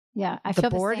 Yeah. I The feel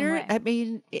border? the same way. I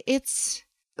mean, it's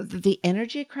the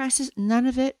energy crisis. None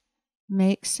of it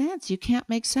makes sense. You can't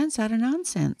make sense out of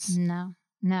nonsense. No.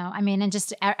 I mean, and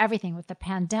just everything with the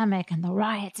pandemic and the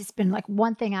riots, it's been like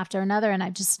one thing after another. And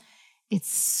it's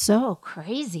so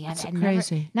crazy. It's I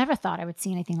crazy. never thought I would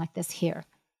see anything like this here.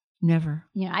 Never.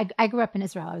 You know, I grew up in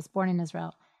Israel. I was born in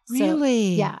Israel. So,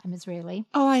 Really? yeah, I'm Israeli.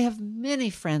 Oh, I have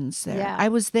many friends there. Yeah. I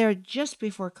was there just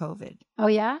before COVID. Oh,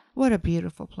 yeah? What a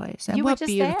beautiful place. And You were what just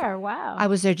beautiful. there. Wow. I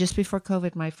was there just before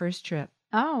COVID, my first trip.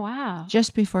 Oh, wow.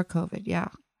 Just before COVID, yeah.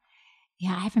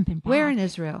 Yeah, I haven't been back. Where in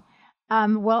Israel?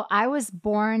 Well, I was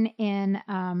born in,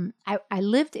 I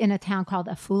lived in a town called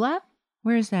Afula.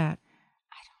 Where is that?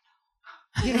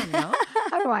 I don't know. You don't know?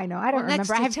 How do I know? I don't Well, next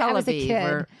remember. to I was a Tel Aviv,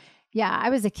 kid. or- Yeah, I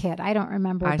was a kid. I don't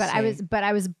remember, I but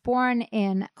I was born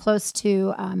in close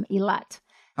to Eilat.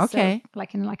 So, Okay.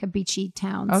 like in like a beachy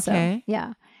town. Okay. So,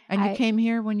 yeah. And you I- came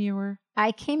here when you were?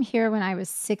 I came here when I was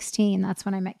 16. That's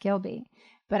when I met Gilby.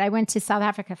 But I went to South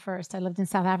Africa first. I lived in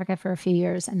South Africa for a few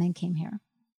years and then came here.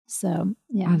 So,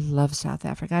 yeah. I love South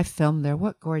Africa. I filmed there.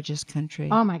 What gorgeous country.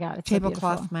 Oh my God. It's so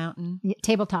Tablecloth beautiful. Mountain. Yeah,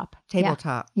 tabletop.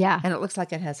 Tabletop. Yeah. And it looks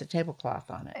like it has a tablecloth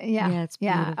on it. Yeah. Yeah, it's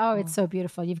Yeah. Oh, beautiful. it's so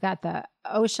beautiful. You've got the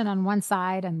ocean on one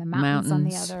side and the mountains on the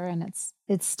Mountains. other, and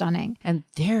it's stunning. And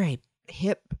very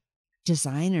hip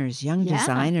designers, young Yeah.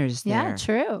 designers there. Yeah,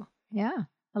 true. Yeah.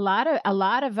 A lot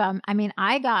of I mean,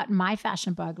 I got my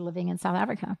fashion bug living in South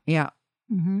Africa. Yeah.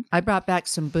 Mm-hmm. I brought back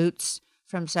some boots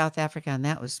from South Africa, and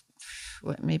that was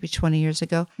maybe 20 years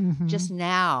ago. Mm-hmm. Just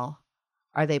now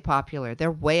are they popular.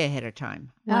 They're way ahead of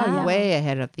time. Oh, yeah. Way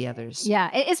ahead of the others.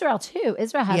 Yeah, Israel too.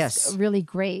 Israel has Yes. really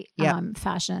great Yeah.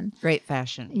 fashion. Great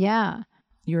fashion. Yeah.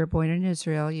 You were born in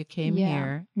Israel. You came Yeah.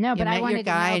 here. No, you but I met wanted your to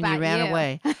know guy and you about ran you.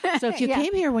 away. So if you Yeah.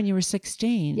 came here when you were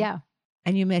 16 Yeah.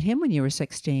 and you met him when you were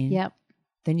 16, Yep.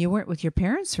 then you weren't with your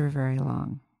parents for very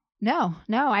long. No.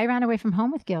 I ran away from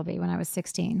home with Gilby when I was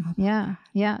 16.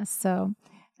 Yeah. So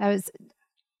that was.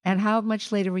 And how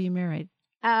much later were you married?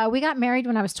 We got married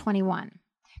when I was 21.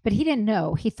 But he didn't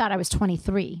know. He thought I was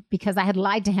 23 because I had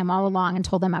lied to him all along and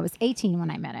told him I was 18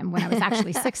 when I met him, when I was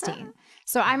actually 16.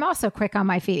 So I'm also quick on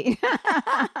my feet.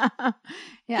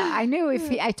 Yeah, I knew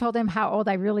if I told him how old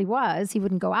I really was, he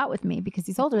wouldn't go out with me because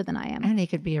he's older than I am. And he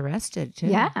could be arrested too.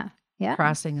 Yeah.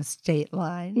 Crossing a state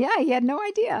line. Yeah, he had no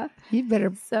idea. You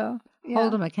better Yeah.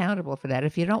 hold him accountable for that.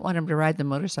 If you don't want him to ride the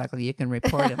motorcycle, you can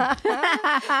report him.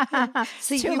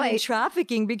 So Too you were late.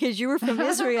 trafficking because you were from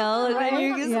Israel and then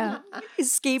you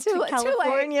escaped to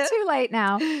California. Too late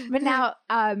now. But now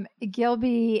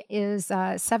Gilby is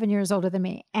 7 years older than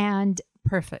me. And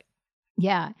Perfect.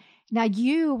 yeah. Now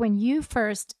when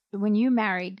you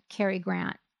married Cary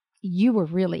Grant, you were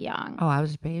really young. Oh, I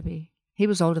was a baby. He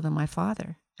was older than my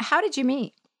father. How did you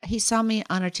meet? He saw me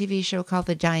on a TV show called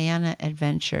The Diana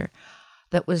Adventure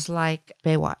that was like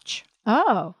Baywatch.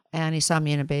 Oh. And he saw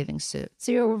me in a bathing suit.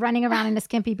 So you were running around in a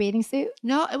skimpy bathing suit?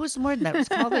 No, it was more than that. It was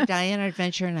called The Diana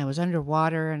Adventure, and I was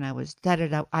underwater, and I was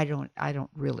da-da-da. I don't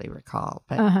really recall.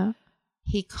 But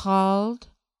he called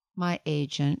my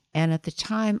agent, and at the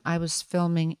time I was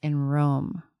filming in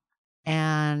Rome.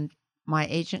 And my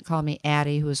agent called me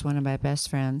Addie, who was one of my best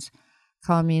friends,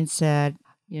 called me and said,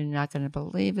 "You're not going to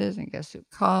believe this, and guess who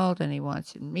called, and he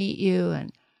wants to meet you."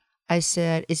 And I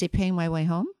said, "Is he paying my way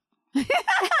home?"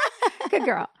 Good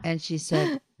girl. And she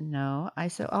said, "No." I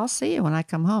said, "I'll see you when I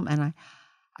come home." And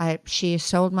she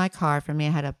sold my car for me.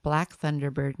 I had a black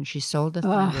Thunderbird, and she sold the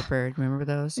Thunderbird. Remember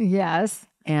those? Yes.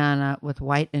 And with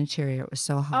white interior. It was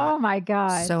so hot. Oh, my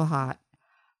God. So hot.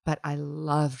 But I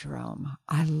loved Rome.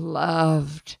 I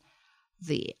loved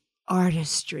the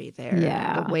artistry there.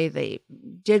 Yeah. The way they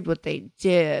did what they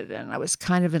did. And I was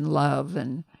kind of in love.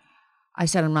 And I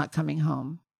said, "I'm not coming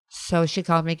home." So she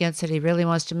called me again and said, "He really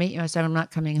wants to meet you." I said, "I'm not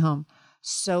coming home."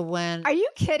 So when... Are you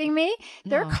kidding me?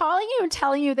 They're No. calling you and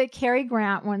telling you that Cary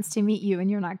Grant wants to meet you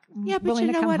and you're not Yeah, but willing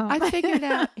you to know come what? home. I figured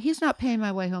out he's not paying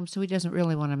my way home, so he doesn't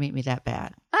really want to meet me that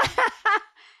bad.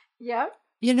 Yep.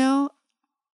 You know,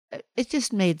 it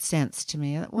just made sense to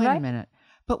me. Wait a Right. minute.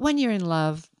 But when you're in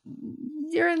love,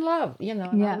 you're in love, you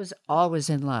know. And Yeah. I was always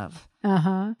in love.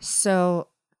 Uh-huh. So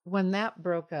when that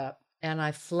broke up and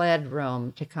I fled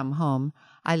Rome to come home,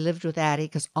 I lived with Addie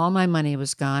because all my money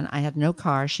was gone. I had no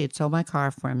car. She had sold my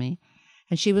car for me.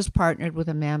 And she was partnered with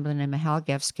a man by the name of Hal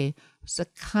Gefsky, who's the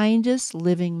kindest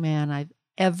living man I've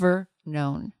ever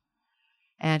known.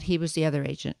 And he was the other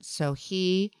agent. So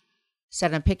he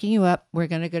said, "I'm picking you up. We're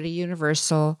going to go to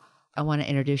Universal. I want to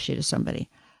introduce you to somebody."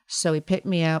 So he picked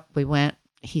me up. We went.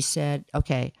 He said,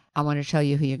 "Okay, I want to tell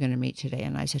you who you're going to meet today."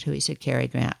 And I said, "Who?" He said, "Cary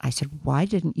Grant." I said, "Why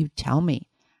didn't you tell me?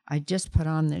 I just put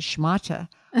on this schmata.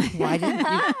 Why didn't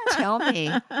you tell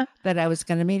me that I was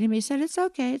going to meet him?" He said, "It's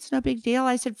okay. It's no big deal."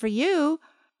 I said, "For you."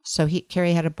 So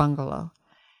Cary had a bungalow.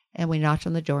 And we knocked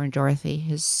on the door, and Dorothy,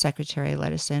 his secretary,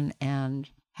 let us in. And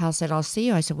Hal said, "I'll see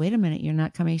you." I said, "Wait a minute, you're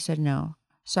not coming?" He said, "No."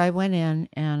 So I went in,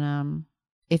 and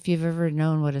if you've ever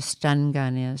known what a stun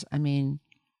gun is, I mean,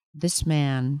 this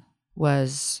man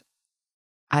was,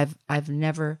 I've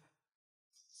never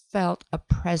felt a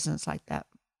presence like that.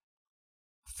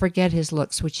 Forget his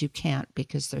looks, which you can't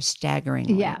because they're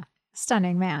staggeringly Yeah.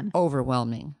 Stunning man.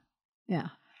 overwhelming. Yeah.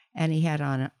 And he had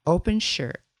on an open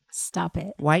shirt, Stop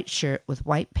it. white shirt with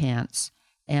white pants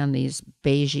and these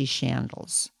beigey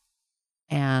sandals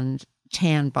and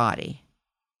tan body.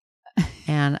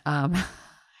 And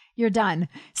You're done.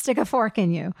 Stick a fork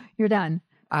in you. You're done.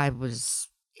 I was,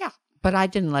 but I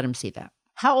didn't let him see that.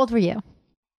 How old were you?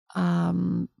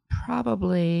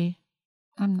 Probably,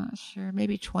 I'm not sure,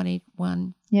 maybe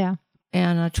 21 Yeah.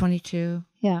 and 22.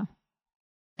 Yeah.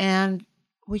 And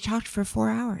we talked for 4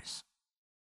 hours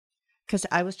because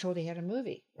I was told he had a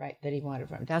movie, right, that he wanted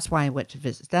from me. That's why I went to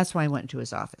visit. That's why I went into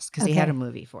his office because he had a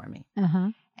movie for me.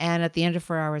 Uh-huh. And at the end of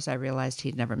 4 hours, I realized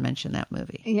he'd never mentioned that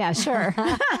movie. Yeah, sure.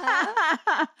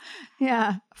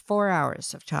 Yeah. 4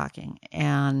 hours of talking.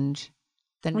 And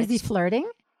the Was he next, flirting?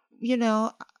 you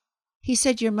know, he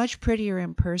said, "You're much prettier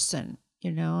in person,"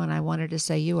 you know, and I wanted to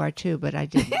say, "You are too," but I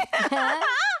didn't.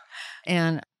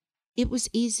 And it was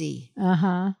easy.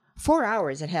 Uh-huh. 4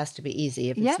 hours, it has to be easy.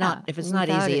 If it's not Without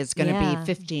easy, it, it's going to yeah. be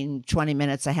 15, 20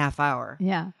 minutes, a half hour.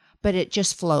 Yeah. But it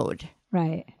just flowed.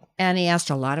 Right. And he asked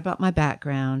a lot about my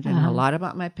background and a lot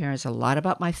about my parents, a lot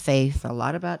about my faith, a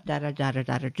lot about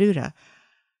da-da-da-da-da-da-da.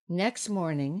 Next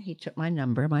morning, he took my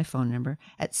number, my phone number.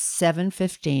 At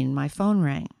 7:15, my phone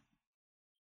rang.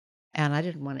 And I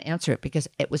didn't want to answer it because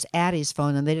it was Addie's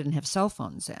phone and they didn't have cell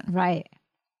phones then. Right.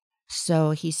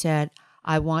 So he said,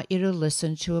 I want you to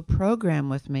listen to a program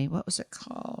with me. What was it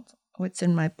called? Oh, it's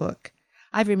in my book.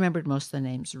 I've remembered most of the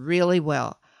names really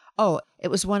well. Oh, it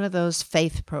was one of those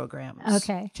faith programs.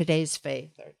 Okay. Today's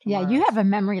Faith. Or Yeah, you have a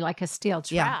memory like a steel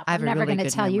trap. Yeah, I have I'm a never really going to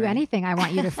good tell you memory. anything I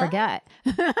want you to forget.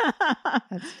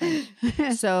 That's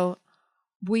funny. So,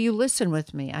 will you listen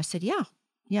with me? I said, yeah,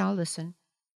 I'll listen.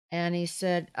 And he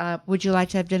said, would you like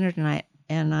to have dinner tonight?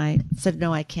 And I said,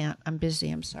 no, I can't. I'm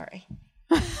busy. I'm sorry.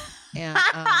 And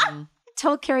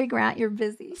Tell Cary Grant you're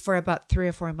busy. for about 3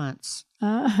 or 4 months,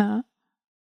 Uh-huh.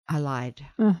 I lied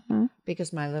Uh-huh.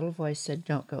 because my little voice said,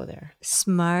 don't go there.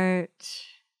 Smart.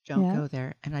 Don't Yeah. go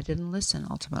there. And I didn't listen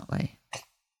ultimately.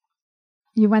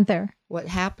 You went there. What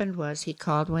happened was he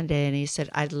called one day and he said,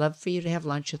 I'd love for you to have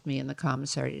lunch with me in the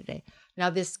commissary today. Now,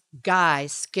 this guy,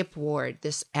 Skip Ward,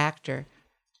 this actor,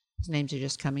 his names are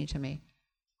just coming to me,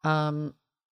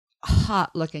 hot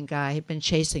looking guy. He'd been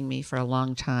chasing me for a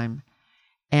long time.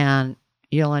 And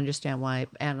you'll understand why.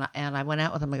 And I went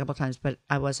out with him a couple times, but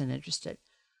I wasn't interested.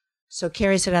 So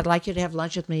Cary said, I'd like you to have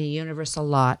lunch with me at Universal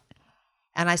Lot.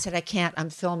 And I said, I can't. I'm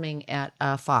filming at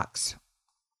Fox.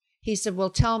 He said, well,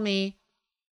 tell me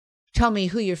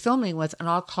who you're filming with, and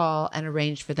I'll call and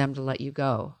arrange for them to let you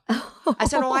go. I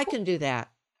said, oh, I can do that.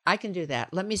 I can do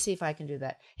that. Let me see if I can do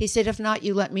that. He said, if not,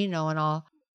 you let me know and I'll.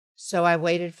 So I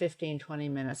waited 15, 20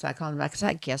 minutes. I called him back. I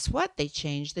said, guess what? They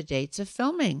changed the dates of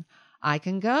filming. I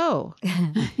can go.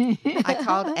 I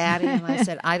called Addie and I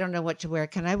said, I don't know what to wear.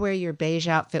 Can I wear your beige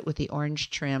outfit with the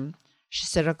orange trim? She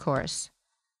said, of course.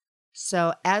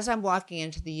 So as I'm walking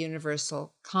into the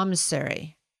Universal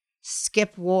commissary,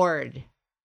 Skip Ward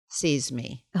sees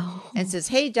me and says,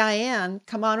 hey, Diane,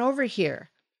 come on over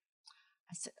here.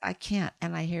 I said, I can't.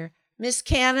 And I hear, Miss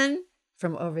Cannon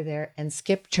from over there. And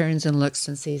Skip turns and looks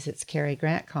and sees it's Cary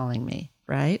Grant calling me,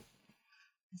 right?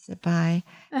 I said, bye.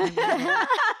 And then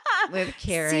with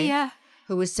Cary, See ya.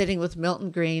 who was sitting with Milton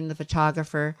Green, the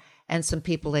photographer, and some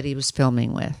people that he was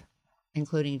filming with,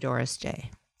 including Doris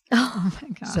Day. Oh, my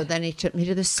God. So then he took me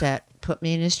to the set, put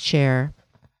me in his chair.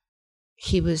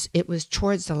 It was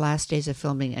towards the last days of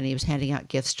filming, and he was handing out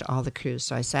gifts to all the crew.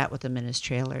 So I sat with him in his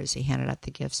trailer as he handed out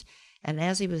the gifts. And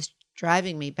as he was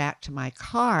driving me back to my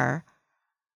car,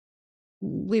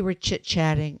 we were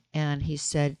chit-chatting, and he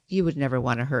said, you would never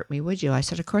want to hurt me, would you? I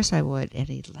said, of course I would. And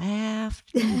he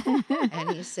laughed.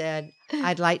 And he said,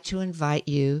 I'd like to invite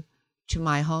you to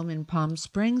my home in Palm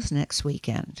Springs next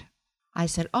weekend. I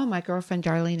said, oh, my girlfriend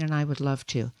Darlene and I would love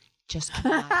to. Just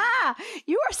came out,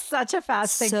 You are such a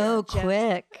fast thinker. So Just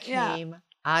quick. came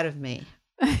out of me.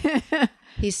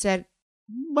 He said,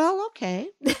 well, okay.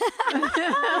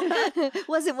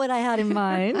 Wasn't what I had in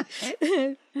mind.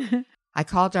 I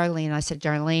called Darlene. I said,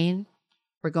 Darlene,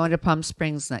 we're going to Palm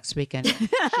Springs next weekend. She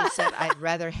said, I'd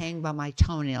rather hang by my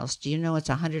toenails. Do you know it's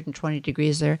 120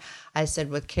 degrees there? I said,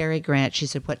 with Cary Grant. She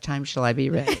said, what time shall I be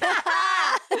ready?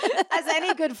 As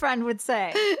any good friend would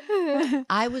say.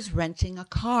 I was renting a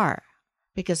car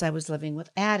because I was living with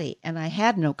Addie and I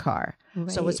had no car.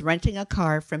 So I was renting a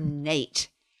car from Nate.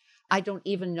 I don't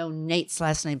even know Nate's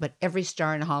last name, but every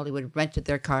star in Hollywood rented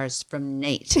their cars from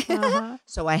Nate. Uh-huh.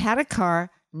 So I had a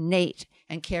car, Nate,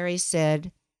 and Cary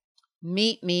said,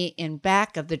 meet me in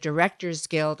back of the Directors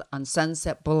Guild on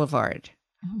Sunset Boulevard.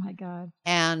 Oh, my God.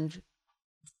 And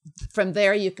from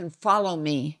there, you can follow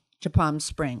me to Palm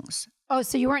Springs. Oh,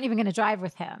 so you weren't even going to drive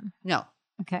with him? No.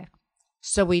 Okay.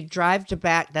 So we drive to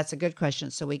back. That's a good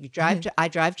question. So I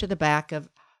drive to the back of,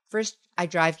 first I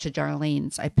drive to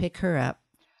Darlene's. I pick her up.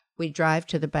 We drive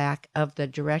to the back of the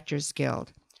Directors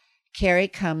Guild. Cary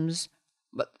comes,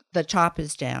 the top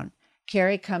is down.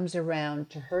 Cary comes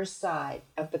around to her side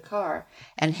of the car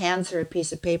and hands her a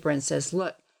piece of paper and says,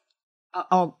 look,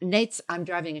 I'm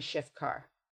driving a shift car.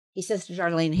 He says to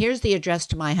Darlene, here's the address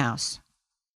to my house.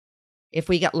 If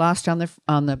we get lost on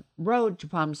the road to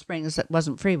Palm Springs, that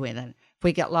wasn't freeway then. If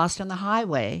we get lost on the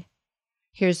highway,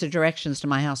 here's the directions to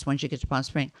my house once you get to Palm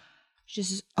Springs. She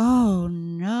says, oh,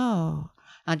 no.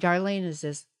 Now, Darlene is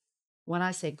this, when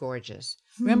I say gorgeous,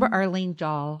 remember Arlene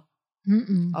Dahl?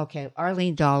 Mm-mm. Okay,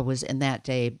 Arlene Dahl was in that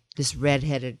day this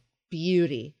redheaded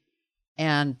beauty,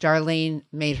 and Darlene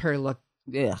made her look,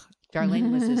 ugh.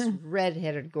 Darlene was this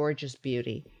redheaded, gorgeous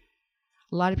beauty.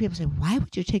 A lot of people say, why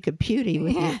would you take a beauty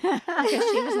with you?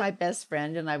 Because she was my best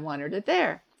friend, and I wanted her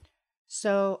there.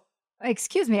 So,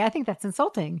 Excuse me, I think that's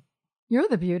insulting. You're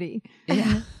the beauty.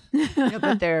 yeah. No,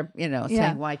 but they're, Yeah.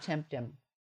 saying, why tempt him?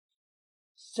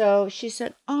 So she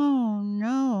said, oh,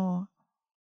 no.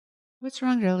 What's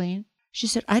wrong, Darlene? She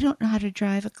said, I don't know how to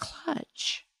drive a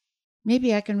clutch.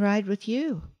 Maybe I can ride with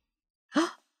you.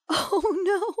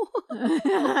 Oh, no.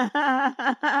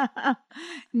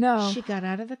 No. She got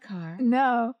out of the car.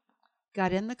 No.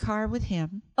 got in the car with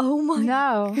him. Oh my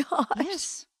No. gosh.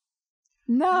 Yes.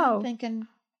 No. I'm thinking,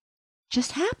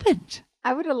 just happened.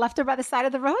 I would have left her by the side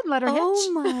of the road and let her hitch.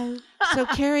 Oh my. So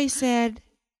Carrie said,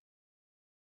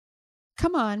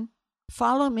 come on,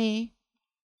 follow me.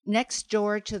 Next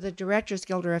door to the Directors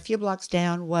Guild, or a few blocks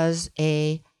down, was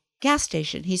a gas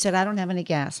station. He said, I don't have any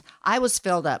gas. I was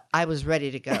filled up. I was ready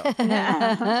to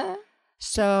go.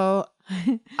 So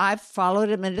I followed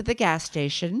him into the gas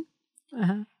station,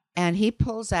 Uh-huh. and he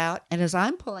pulls out. And as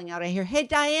I'm pulling out, I hear, hey,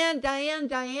 Diane.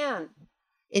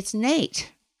 It's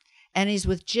Nate. And he's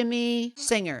with Jimmy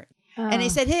Singer. And he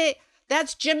said, hey,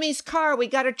 that's Jimmy's car. We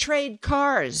got to trade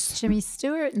cars. Jimmy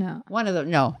Stewart? No. One of them.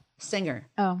 No, Singer.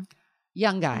 Oh.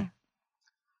 Young guy.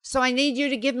 So I need you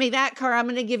to give me that car. I'm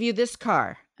going to give you this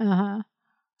car. Uh-huh.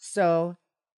 So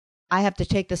I have to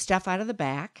take the stuff out of the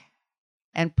back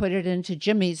and put it into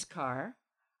Jimmy's car.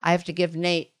 I have to give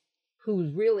Nate,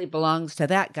 who really belongs to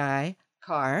that guy,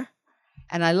 car.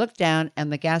 And I look down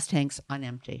and the gas tank's on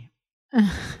empty.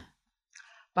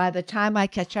 By the time I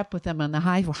catch up with him on the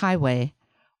highway,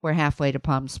 we're halfway to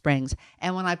Palm Springs.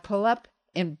 And when I pull up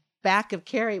in back of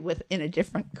Carrie in a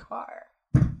different car,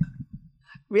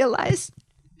 realize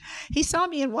he saw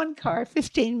me in one car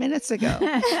 15 minutes ago.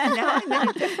 Now I'm in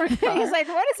a different car. He's like,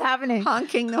 what is happening?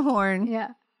 Honking the horn. Yeah.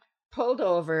 Pulled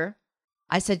over.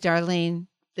 I said, Darlene,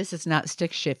 this is not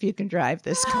stick shift. You can drive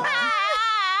this car.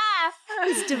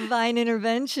 It's divine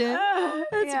intervention.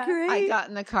 That's Yeah. great. I got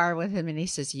in the car with him and he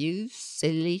says, you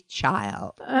silly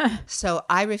child. So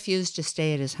I refused to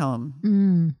stay at his home.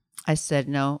 Mm. I said,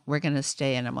 no, we're going to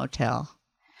stay in a motel.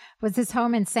 Was his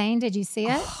home insane? Did you see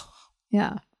it?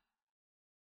 Yeah.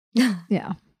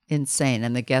 Yeah. Insane.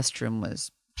 And the guest room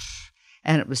was,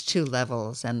 and it was 2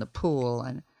 levels and the pool.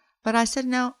 But I said,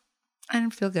 no, I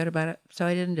didn't feel good about it. So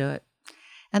I didn't do it.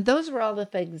 And those were all the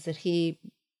things that he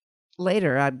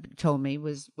later told me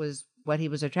was what he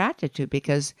was attracted to,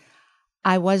 because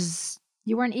I was.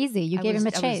 You weren't easy. You gave him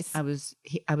a chase. I was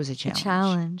a challenge. A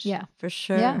challenge. Yeah. For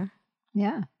sure. Yeah.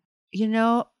 Yeah. You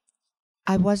know,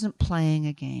 I wasn't playing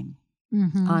a game,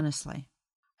 Mm-hmm. honestly.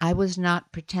 I was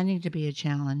not pretending to be a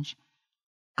challenge.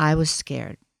 I was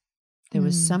scared. There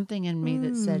was something in me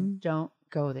that said, don't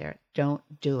go there. Don't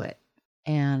do it.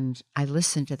 And I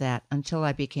listened to that until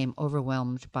I became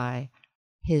overwhelmed by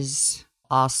his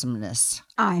awesomeness.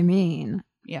 I mean,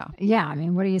 Yeah. yeah. I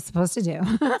mean, what are you supposed to do?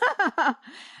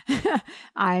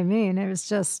 I mean, it was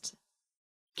just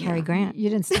Cary Grant. You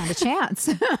didn't stand a chance.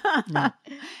 No.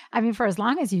 I mean, for as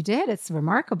long as you did, it's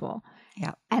remarkable.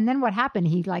 Yeah. And then what happened?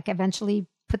 He eventually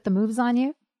put the moves on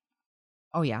you?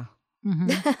 Oh, yeah.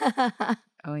 Mm-hmm.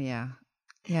 Oh, yeah.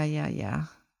 Yeah. You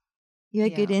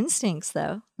had Yeah. good instincts,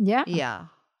 though. Yeah. Yeah.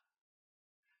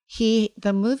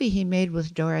 The movie he made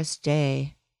with Doris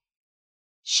Day,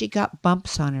 she got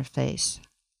bumps on her face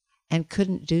and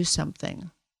couldn't do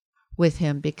something with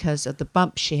him because of the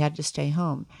bumps. She had to stay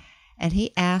home. And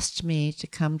he asked me to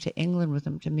come to England with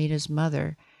him to meet his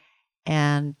mother.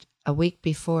 And a week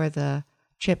before the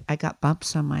trip, I got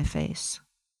bumps on my face.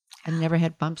 I've never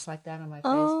had bumps like that on my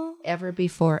Oh. face ever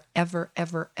before, ever.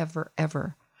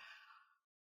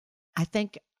 I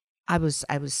think I was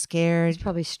scared. It's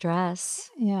probably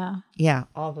stress. Yeah. Yeah,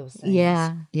 all those things.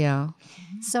 Yeah. Yeah.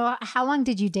 So how long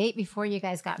did you date before you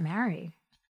guys got married?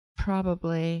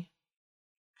 Probably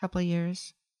a couple of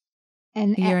years,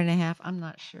 And a year and a half. I'm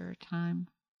not sure time.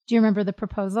 do you remember the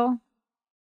proposal?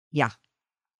 Yeah,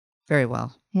 very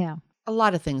well. Yeah. A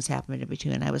lot of things happened in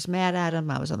between. I was mad at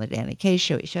him. I was on the Danny Kaye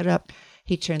show. He showed up.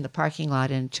 He turned the parking lot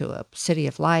into a city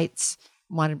of lights.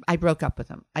 I broke up with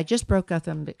him. I just broke up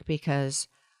with him because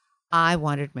I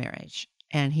wanted marriage.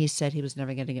 And he said he was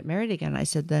never going to get married again. I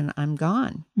said, then I'm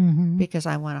gone Mm-hmm. because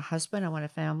I want a husband. I want a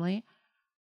family.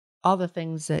 All the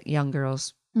things that young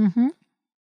girls Mm-hmm.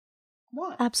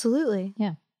 want. Absolutely.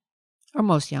 Or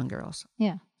most young girls.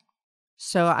 Yeah.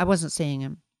 So I wasn't seeing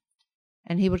him.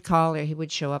 And he would call or he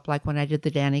would show up, like when I did the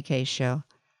Danny Kaye show.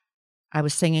 I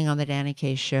was singing on the Danny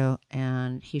Kaye show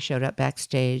and he showed up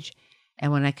backstage.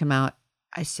 And when I come out,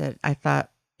 I said, I thought,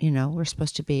 we're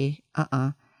supposed to be,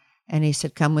 And he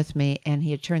said, come with me. And he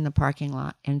had turned the parking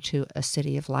lot into a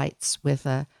city of lights with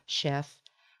a chef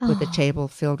with a table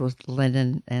filled with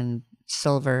linen and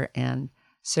silver and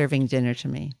serving dinner to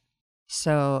me.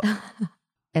 So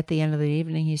at the end of the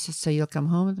evening, he said, so you'll come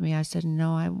home with me? I said,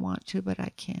 no, I want to, but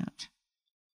I can't.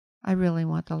 I really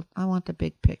want the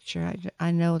big picture.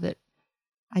 I know that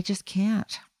I just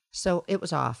can't. So it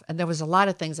was off. And there was a lot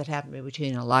of things that happened in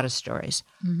between, a lot of stories.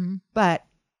 Mm-hmm. But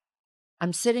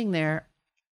I'm sitting there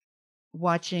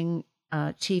watching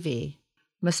TV,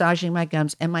 massaging my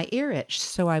gums, and my ear itched.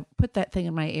 So I put that thing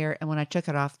in my ear, and when I took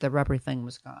it off, the rubber thing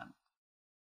was gone.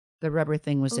 the rubber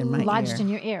thing was in my Lodged ear. in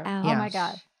your ear. Ouch. Oh my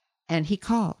God. And he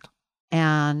called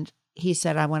and he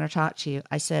said, I want to talk to you.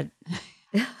 I said,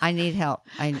 I need help.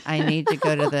 I need to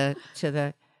go to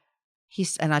the,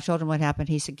 and I told him what happened.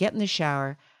 He said, get in the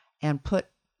shower and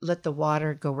let the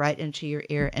water go right into your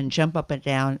ear and jump up and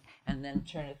down and then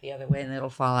turn it the other way and it'll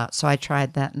fall out. So I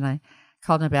tried that and I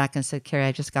called him back and said, Carrie,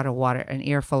 I just got an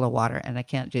ear full of water and I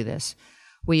can't do this.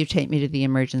 Will you take me to the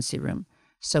emergency room?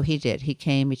 So he did. He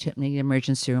came, he took me to the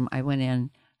emergency room. I went in.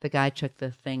 The guy took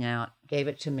the thing out, gave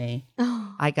it to me.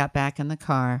 I got back in the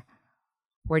car.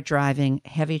 We're driving,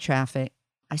 heavy traffic.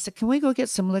 I said, can we go get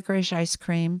some licorice ice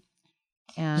cream?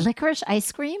 And Licorice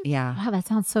ice cream? yeah, Wow, that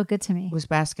sounds so good to me. it was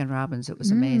Baskin Robbins. It was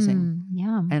amazing.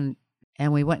 Yum.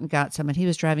 And we went and got some, and he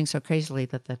was driving so crazily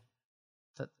that the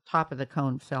top of the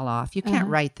cone fell off. You can't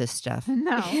write this stuff.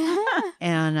 No.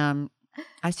 And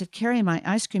I said, Carrie, my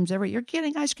ice cream's everywhere. You're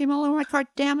getting ice cream all over my car.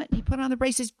 Damn it. And he put on the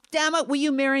braces. Damn it. Will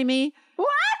you marry me? What?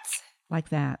 Like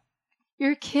that.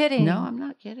 You're kidding. No, I'm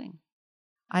not kidding.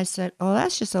 I said, oh,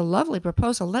 that's just a lovely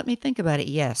proposal. Let me think about it.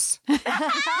 Yes.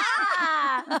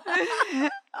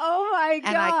 Oh my God.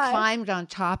 And I climbed on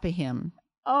top of him.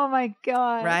 Oh my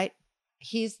God. Right?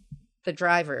 He's the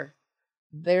driver.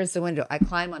 There's the window. I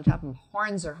climb on top of him.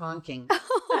 Horns are honking.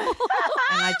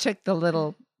 And I took the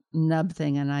little nub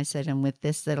thing and I said, and with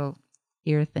this little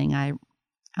ear thing, I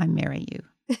marry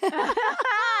you.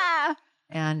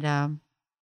 And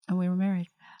we were married.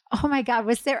 Oh my God.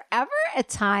 Was there ever a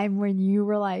time when you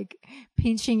were like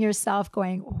pinching yourself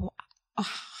going, oh,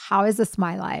 how is this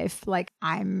my life? Like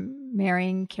I'm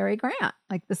marrying Cary Grant.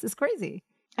 Like this is crazy.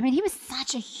 I mean, he was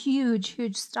such a huge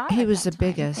star. He at was that the time.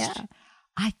 biggest. Yeah.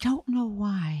 I don't know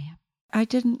why. I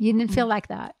didn't. You didn't feel like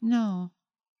that. No,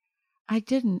 I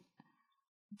didn't.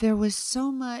 There was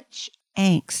so much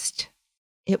angst.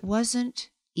 It wasn't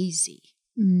easy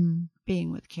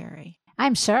being with Cary.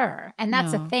 I'm sure. And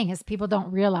that's the No. thing is people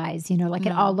don't realize, like it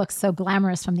No. all looks so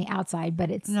glamorous from the outside, but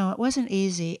it's No, it wasn't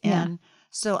easy. Yeah. And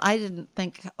so I didn't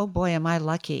think, oh boy, am I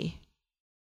lucky?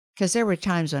 Because there were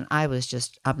times when I was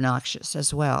just obnoxious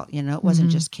as well. It wasn't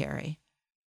Mhm. just Cary.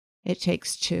 It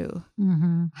takes two.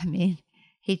 Mhm. I mean,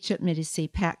 he took me to see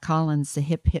Pat Collins, the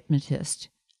hip hypnotist,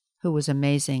 who was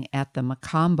amazing at the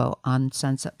Macombo on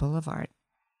Sunset Boulevard,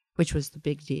 which was the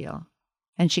big deal.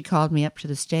 And she called me up to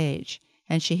the stage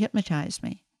and she hypnotized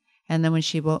me. And then when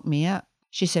she woke me up,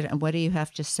 she said, and what do you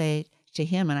have to say to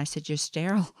him? And I said, you're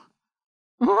sterile.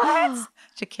 What?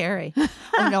 To Cary.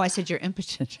 Oh, no, I said, you're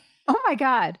impotent. Oh my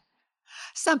God.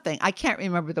 Something. I can't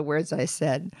remember the words I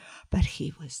said, but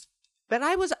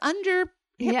I was under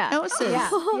hypnosis.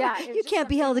 Yeah. You can't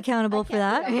be held accountable for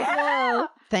that. Yeah.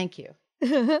 Thank you.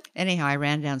 Anyhow, I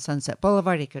ran down Sunset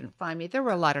Boulevard. He couldn't find me. There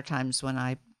were a lot of times when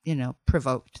I,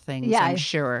 provoked things, Yeah. I'm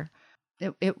sure.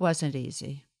 It wasn't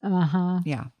easy. Uh-huh.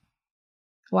 Yeah.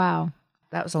 Wow.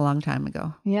 That was a long time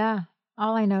ago. Yeah.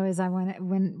 All I know is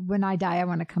when I die, I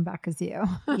want to come back as you.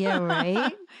 Yeah,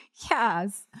 right?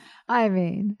 Yes. I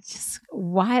mean, it's just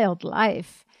wild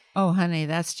life. Oh, honey,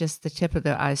 that's just the tip of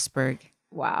the iceberg.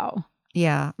 Wow.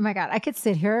 Yeah. Oh my God. I could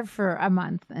sit here for a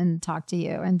month and talk to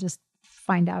you and just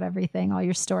find out everything, all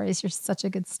your stories. You're such a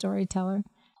good storyteller.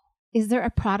 Is there a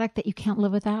product that you can't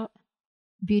live without?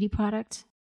 Beauty product?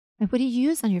 Like what do you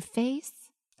use on your face?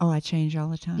 Oh, I change all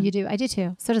the time. You do. I do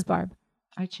too. So does Barb.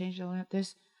 I change all that.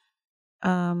 There's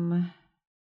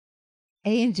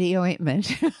A&D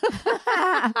ointment.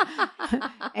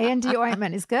 A&D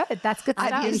ointment is good. That's good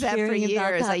stuff. I've used that for hearing about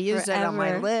years. that I use it on my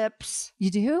forever. lips. You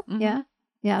do? Mhm. Yeah.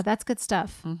 Yeah, that's good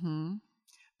stuff. Mm-hmm.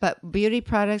 But beauty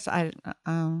products,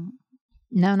 No,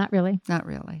 not really. not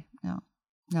really.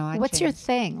 No. What's your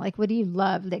thing? Like, what do you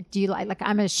love? Like, do you like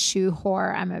I'm a shoe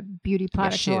whore. I'm a beauty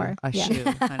product whore. A shoe,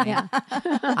 honey. Yeah.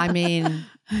 I mean,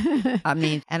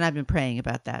 and I've been praying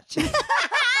about that too.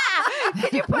 Can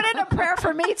you put in a prayer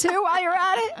for me too while you're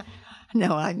at it?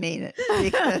 No, I mean it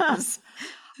because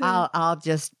I'll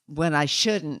just when I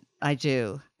shouldn't, I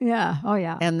do, Yeah. Oh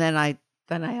yeah. and then I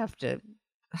have to.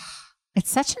 It's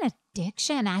such an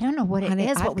addiction. I don't know what Honey,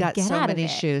 it is. I've What we got get so out many of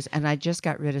it. shoes, and I just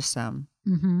got rid of some.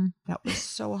 Mm-hmm. That was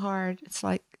so hard. It's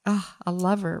like, a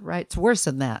lover, right? It's worse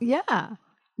than that. Yeah.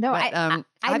 No, But, I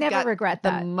I've never got regret the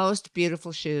that. most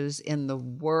beautiful shoes in the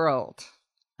world.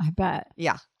 I bet.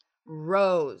 Yeah,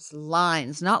 rows,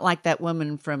 lines, not like that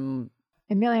woman from.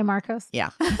 Emilia Marcos. Yeah.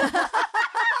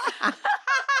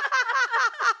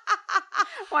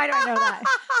 Why do I know that?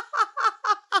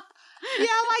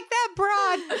 Yeah, like that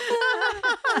broad.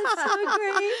 That's so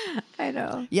great. I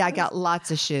know. Yeah, I got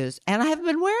lots of shoes, and I haven't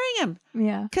been wearing them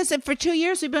Yeah. because for 2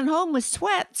 years we've been home with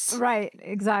sweats. Right.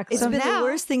 Exactly. It's been now- the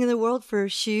worst thing in the world for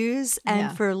shoes and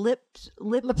Yeah. for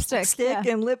lipstick yeah.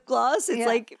 and lip gloss. It's Yeah.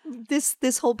 like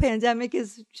this whole pandemic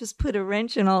has just put a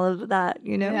wrench in all of that,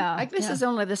 you know? Yeah. Like this is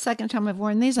only the second time I've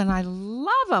worn these, and I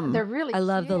love them. They're really I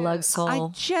love the cute. lug I sole.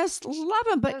 just love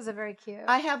them. But Those are very cute.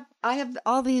 I have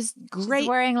all these She's great.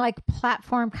 wearing like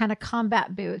platform kind of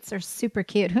combat boots. They're super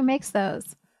cute. Who makes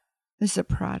those? This is a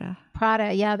Prada.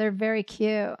 Prada. Yeah, they're very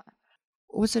cute.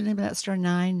 What's the name of that store?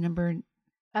 Number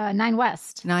 9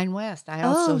 West. 9 West. I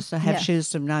also have yeah.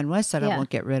 shoes from 9 West that I Yeah. won't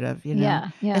get rid of. You know, Yeah,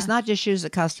 yeah. It's not just shoes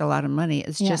that cost a lot of money.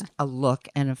 It's Yeah. just a look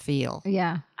and a feel.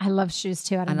 Yeah, I love shoes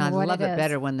too. I don't And know I what love it is.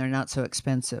 better when they're not so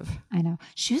expensive. I know.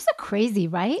 Shoes are crazy,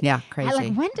 right? Yeah, crazy.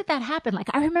 Like, when did that happen? Like,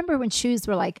 I remember when shoes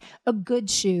were like a good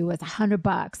shoe was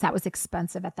 $100. That was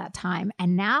expensive at that time.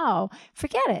 And now,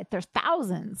 forget it. They're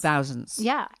thousands. Thousands.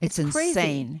 Yeah. It's crazy.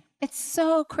 insane. It's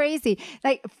so crazy.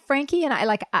 Like, Frankie and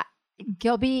I,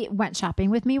 Gilby went shopping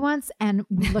with me once and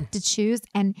we looked at shoes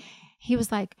and he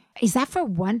was like, is that for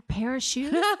one pair of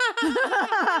shoes?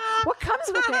 What comes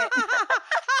with it?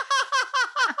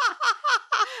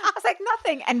 I was like,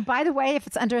 nothing. And by the way, if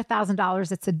it's under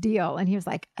 $1,000, it's a deal. And he was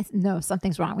like, no,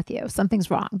 something's wrong with you. Something's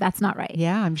wrong. That's not right.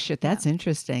 Yeah, I'm sure. That's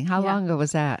interesting. How Yeah. long ago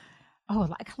was that? Oh,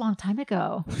 like a long time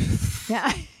ago.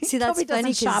 Yeah. See, that's Toby doesn't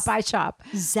funny shop. 'cause I shop.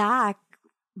 Zach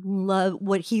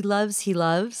what he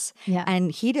loves, Yeah.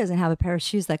 and he doesn't have a pair of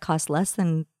shoes that cost less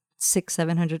than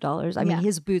 $600-700. I mean, Yeah.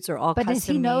 his boots are all But does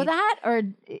he know custom-made. that?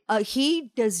 Or He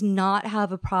does not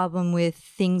have a problem with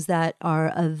things that are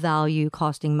of value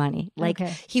costing money. Like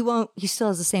Okay. he still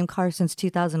has the same car since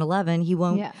 2011. He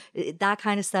won't, Yeah. that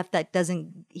kind of stuff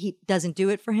he doesn't do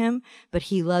it for him, but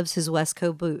he loves his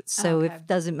Westco boots. So Okay. it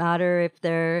doesn't matter if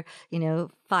they're,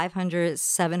 $500,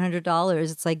 $700.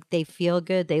 It's like they feel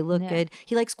good. They look Yeah. good.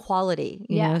 He likes quality,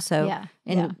 Yeah, so, yeah,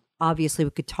 and yeah. obviously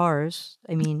with guitars,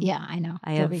 I mean, yeah, I know.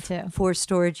 I Gilby have too. 4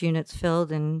 storage units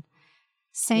filled and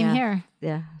Same yeah. here.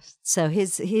 yeah. So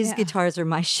his guitars are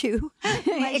my shoe.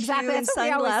 My Exactly. shoe and That's what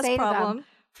we always sunglass say to them. problem.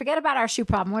 Forget about our shoe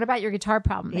problem. What about your guitar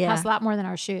problem? It Yeah. costs a lot more than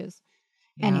our shoes.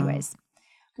 Yeah. Anyways.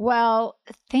 Well,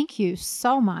 thank you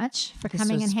so much for This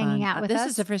coming was and hanging fun. out with This us.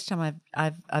 is the first time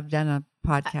I've done a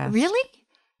podcast. Really?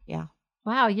 Yeah.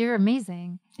 Wow, you're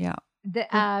amazing. Yeah. It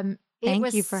Thank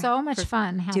was you for so much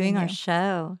fun having doing you. our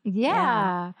show.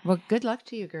 Yeah. Well, good luck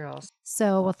to you girls.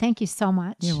 So, thank you so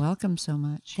much. You're welcome so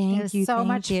much. Thank It was you. so thank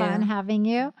much you. fun having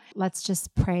you. Let's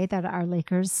just pray that our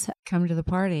Lakers. Come to the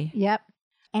party. Yep.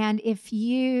 And if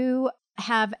you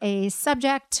have a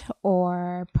subject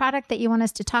or product that you want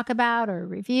us to talk about or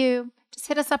review, just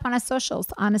hit us up on our socials.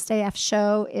 Honest AF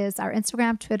Show is our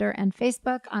Instagram, Twitter, and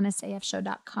Facebook.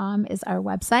 HonestAFShow.com is our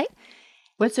website.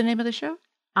 What's the name of the show?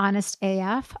 Honest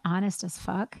AF, honest as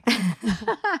fuck.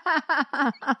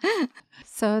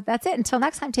 So that's it. Until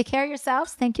next time, take care of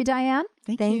yourselves. Thank you, Diane.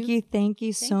 Thank you. Thank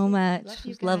you so much. Love It you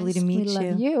was lovely to guys. meet We you.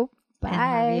 love you. Bye. And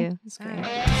have you. It's great.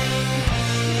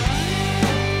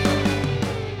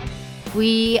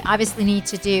 We obviously need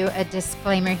to do a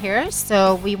disclaimer here.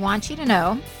 So we want you to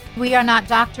know we are not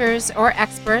doctors or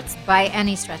experts by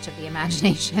any stretch of the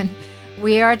imagination.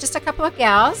 We are just a couple of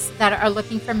gals that are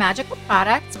looking for magical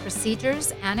products,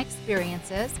 procedures, and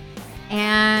experiences.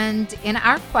 And in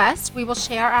our quest, we will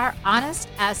share our honest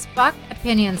as fuck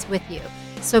opinions with you.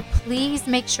 So please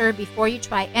make sure before you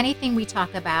try anything we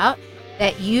talk about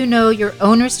that you know your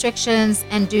own restrictions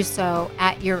and do so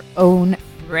at your own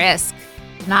risk.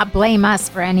 Do not blame us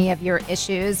for any of your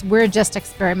issues. We're just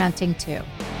experimenting too.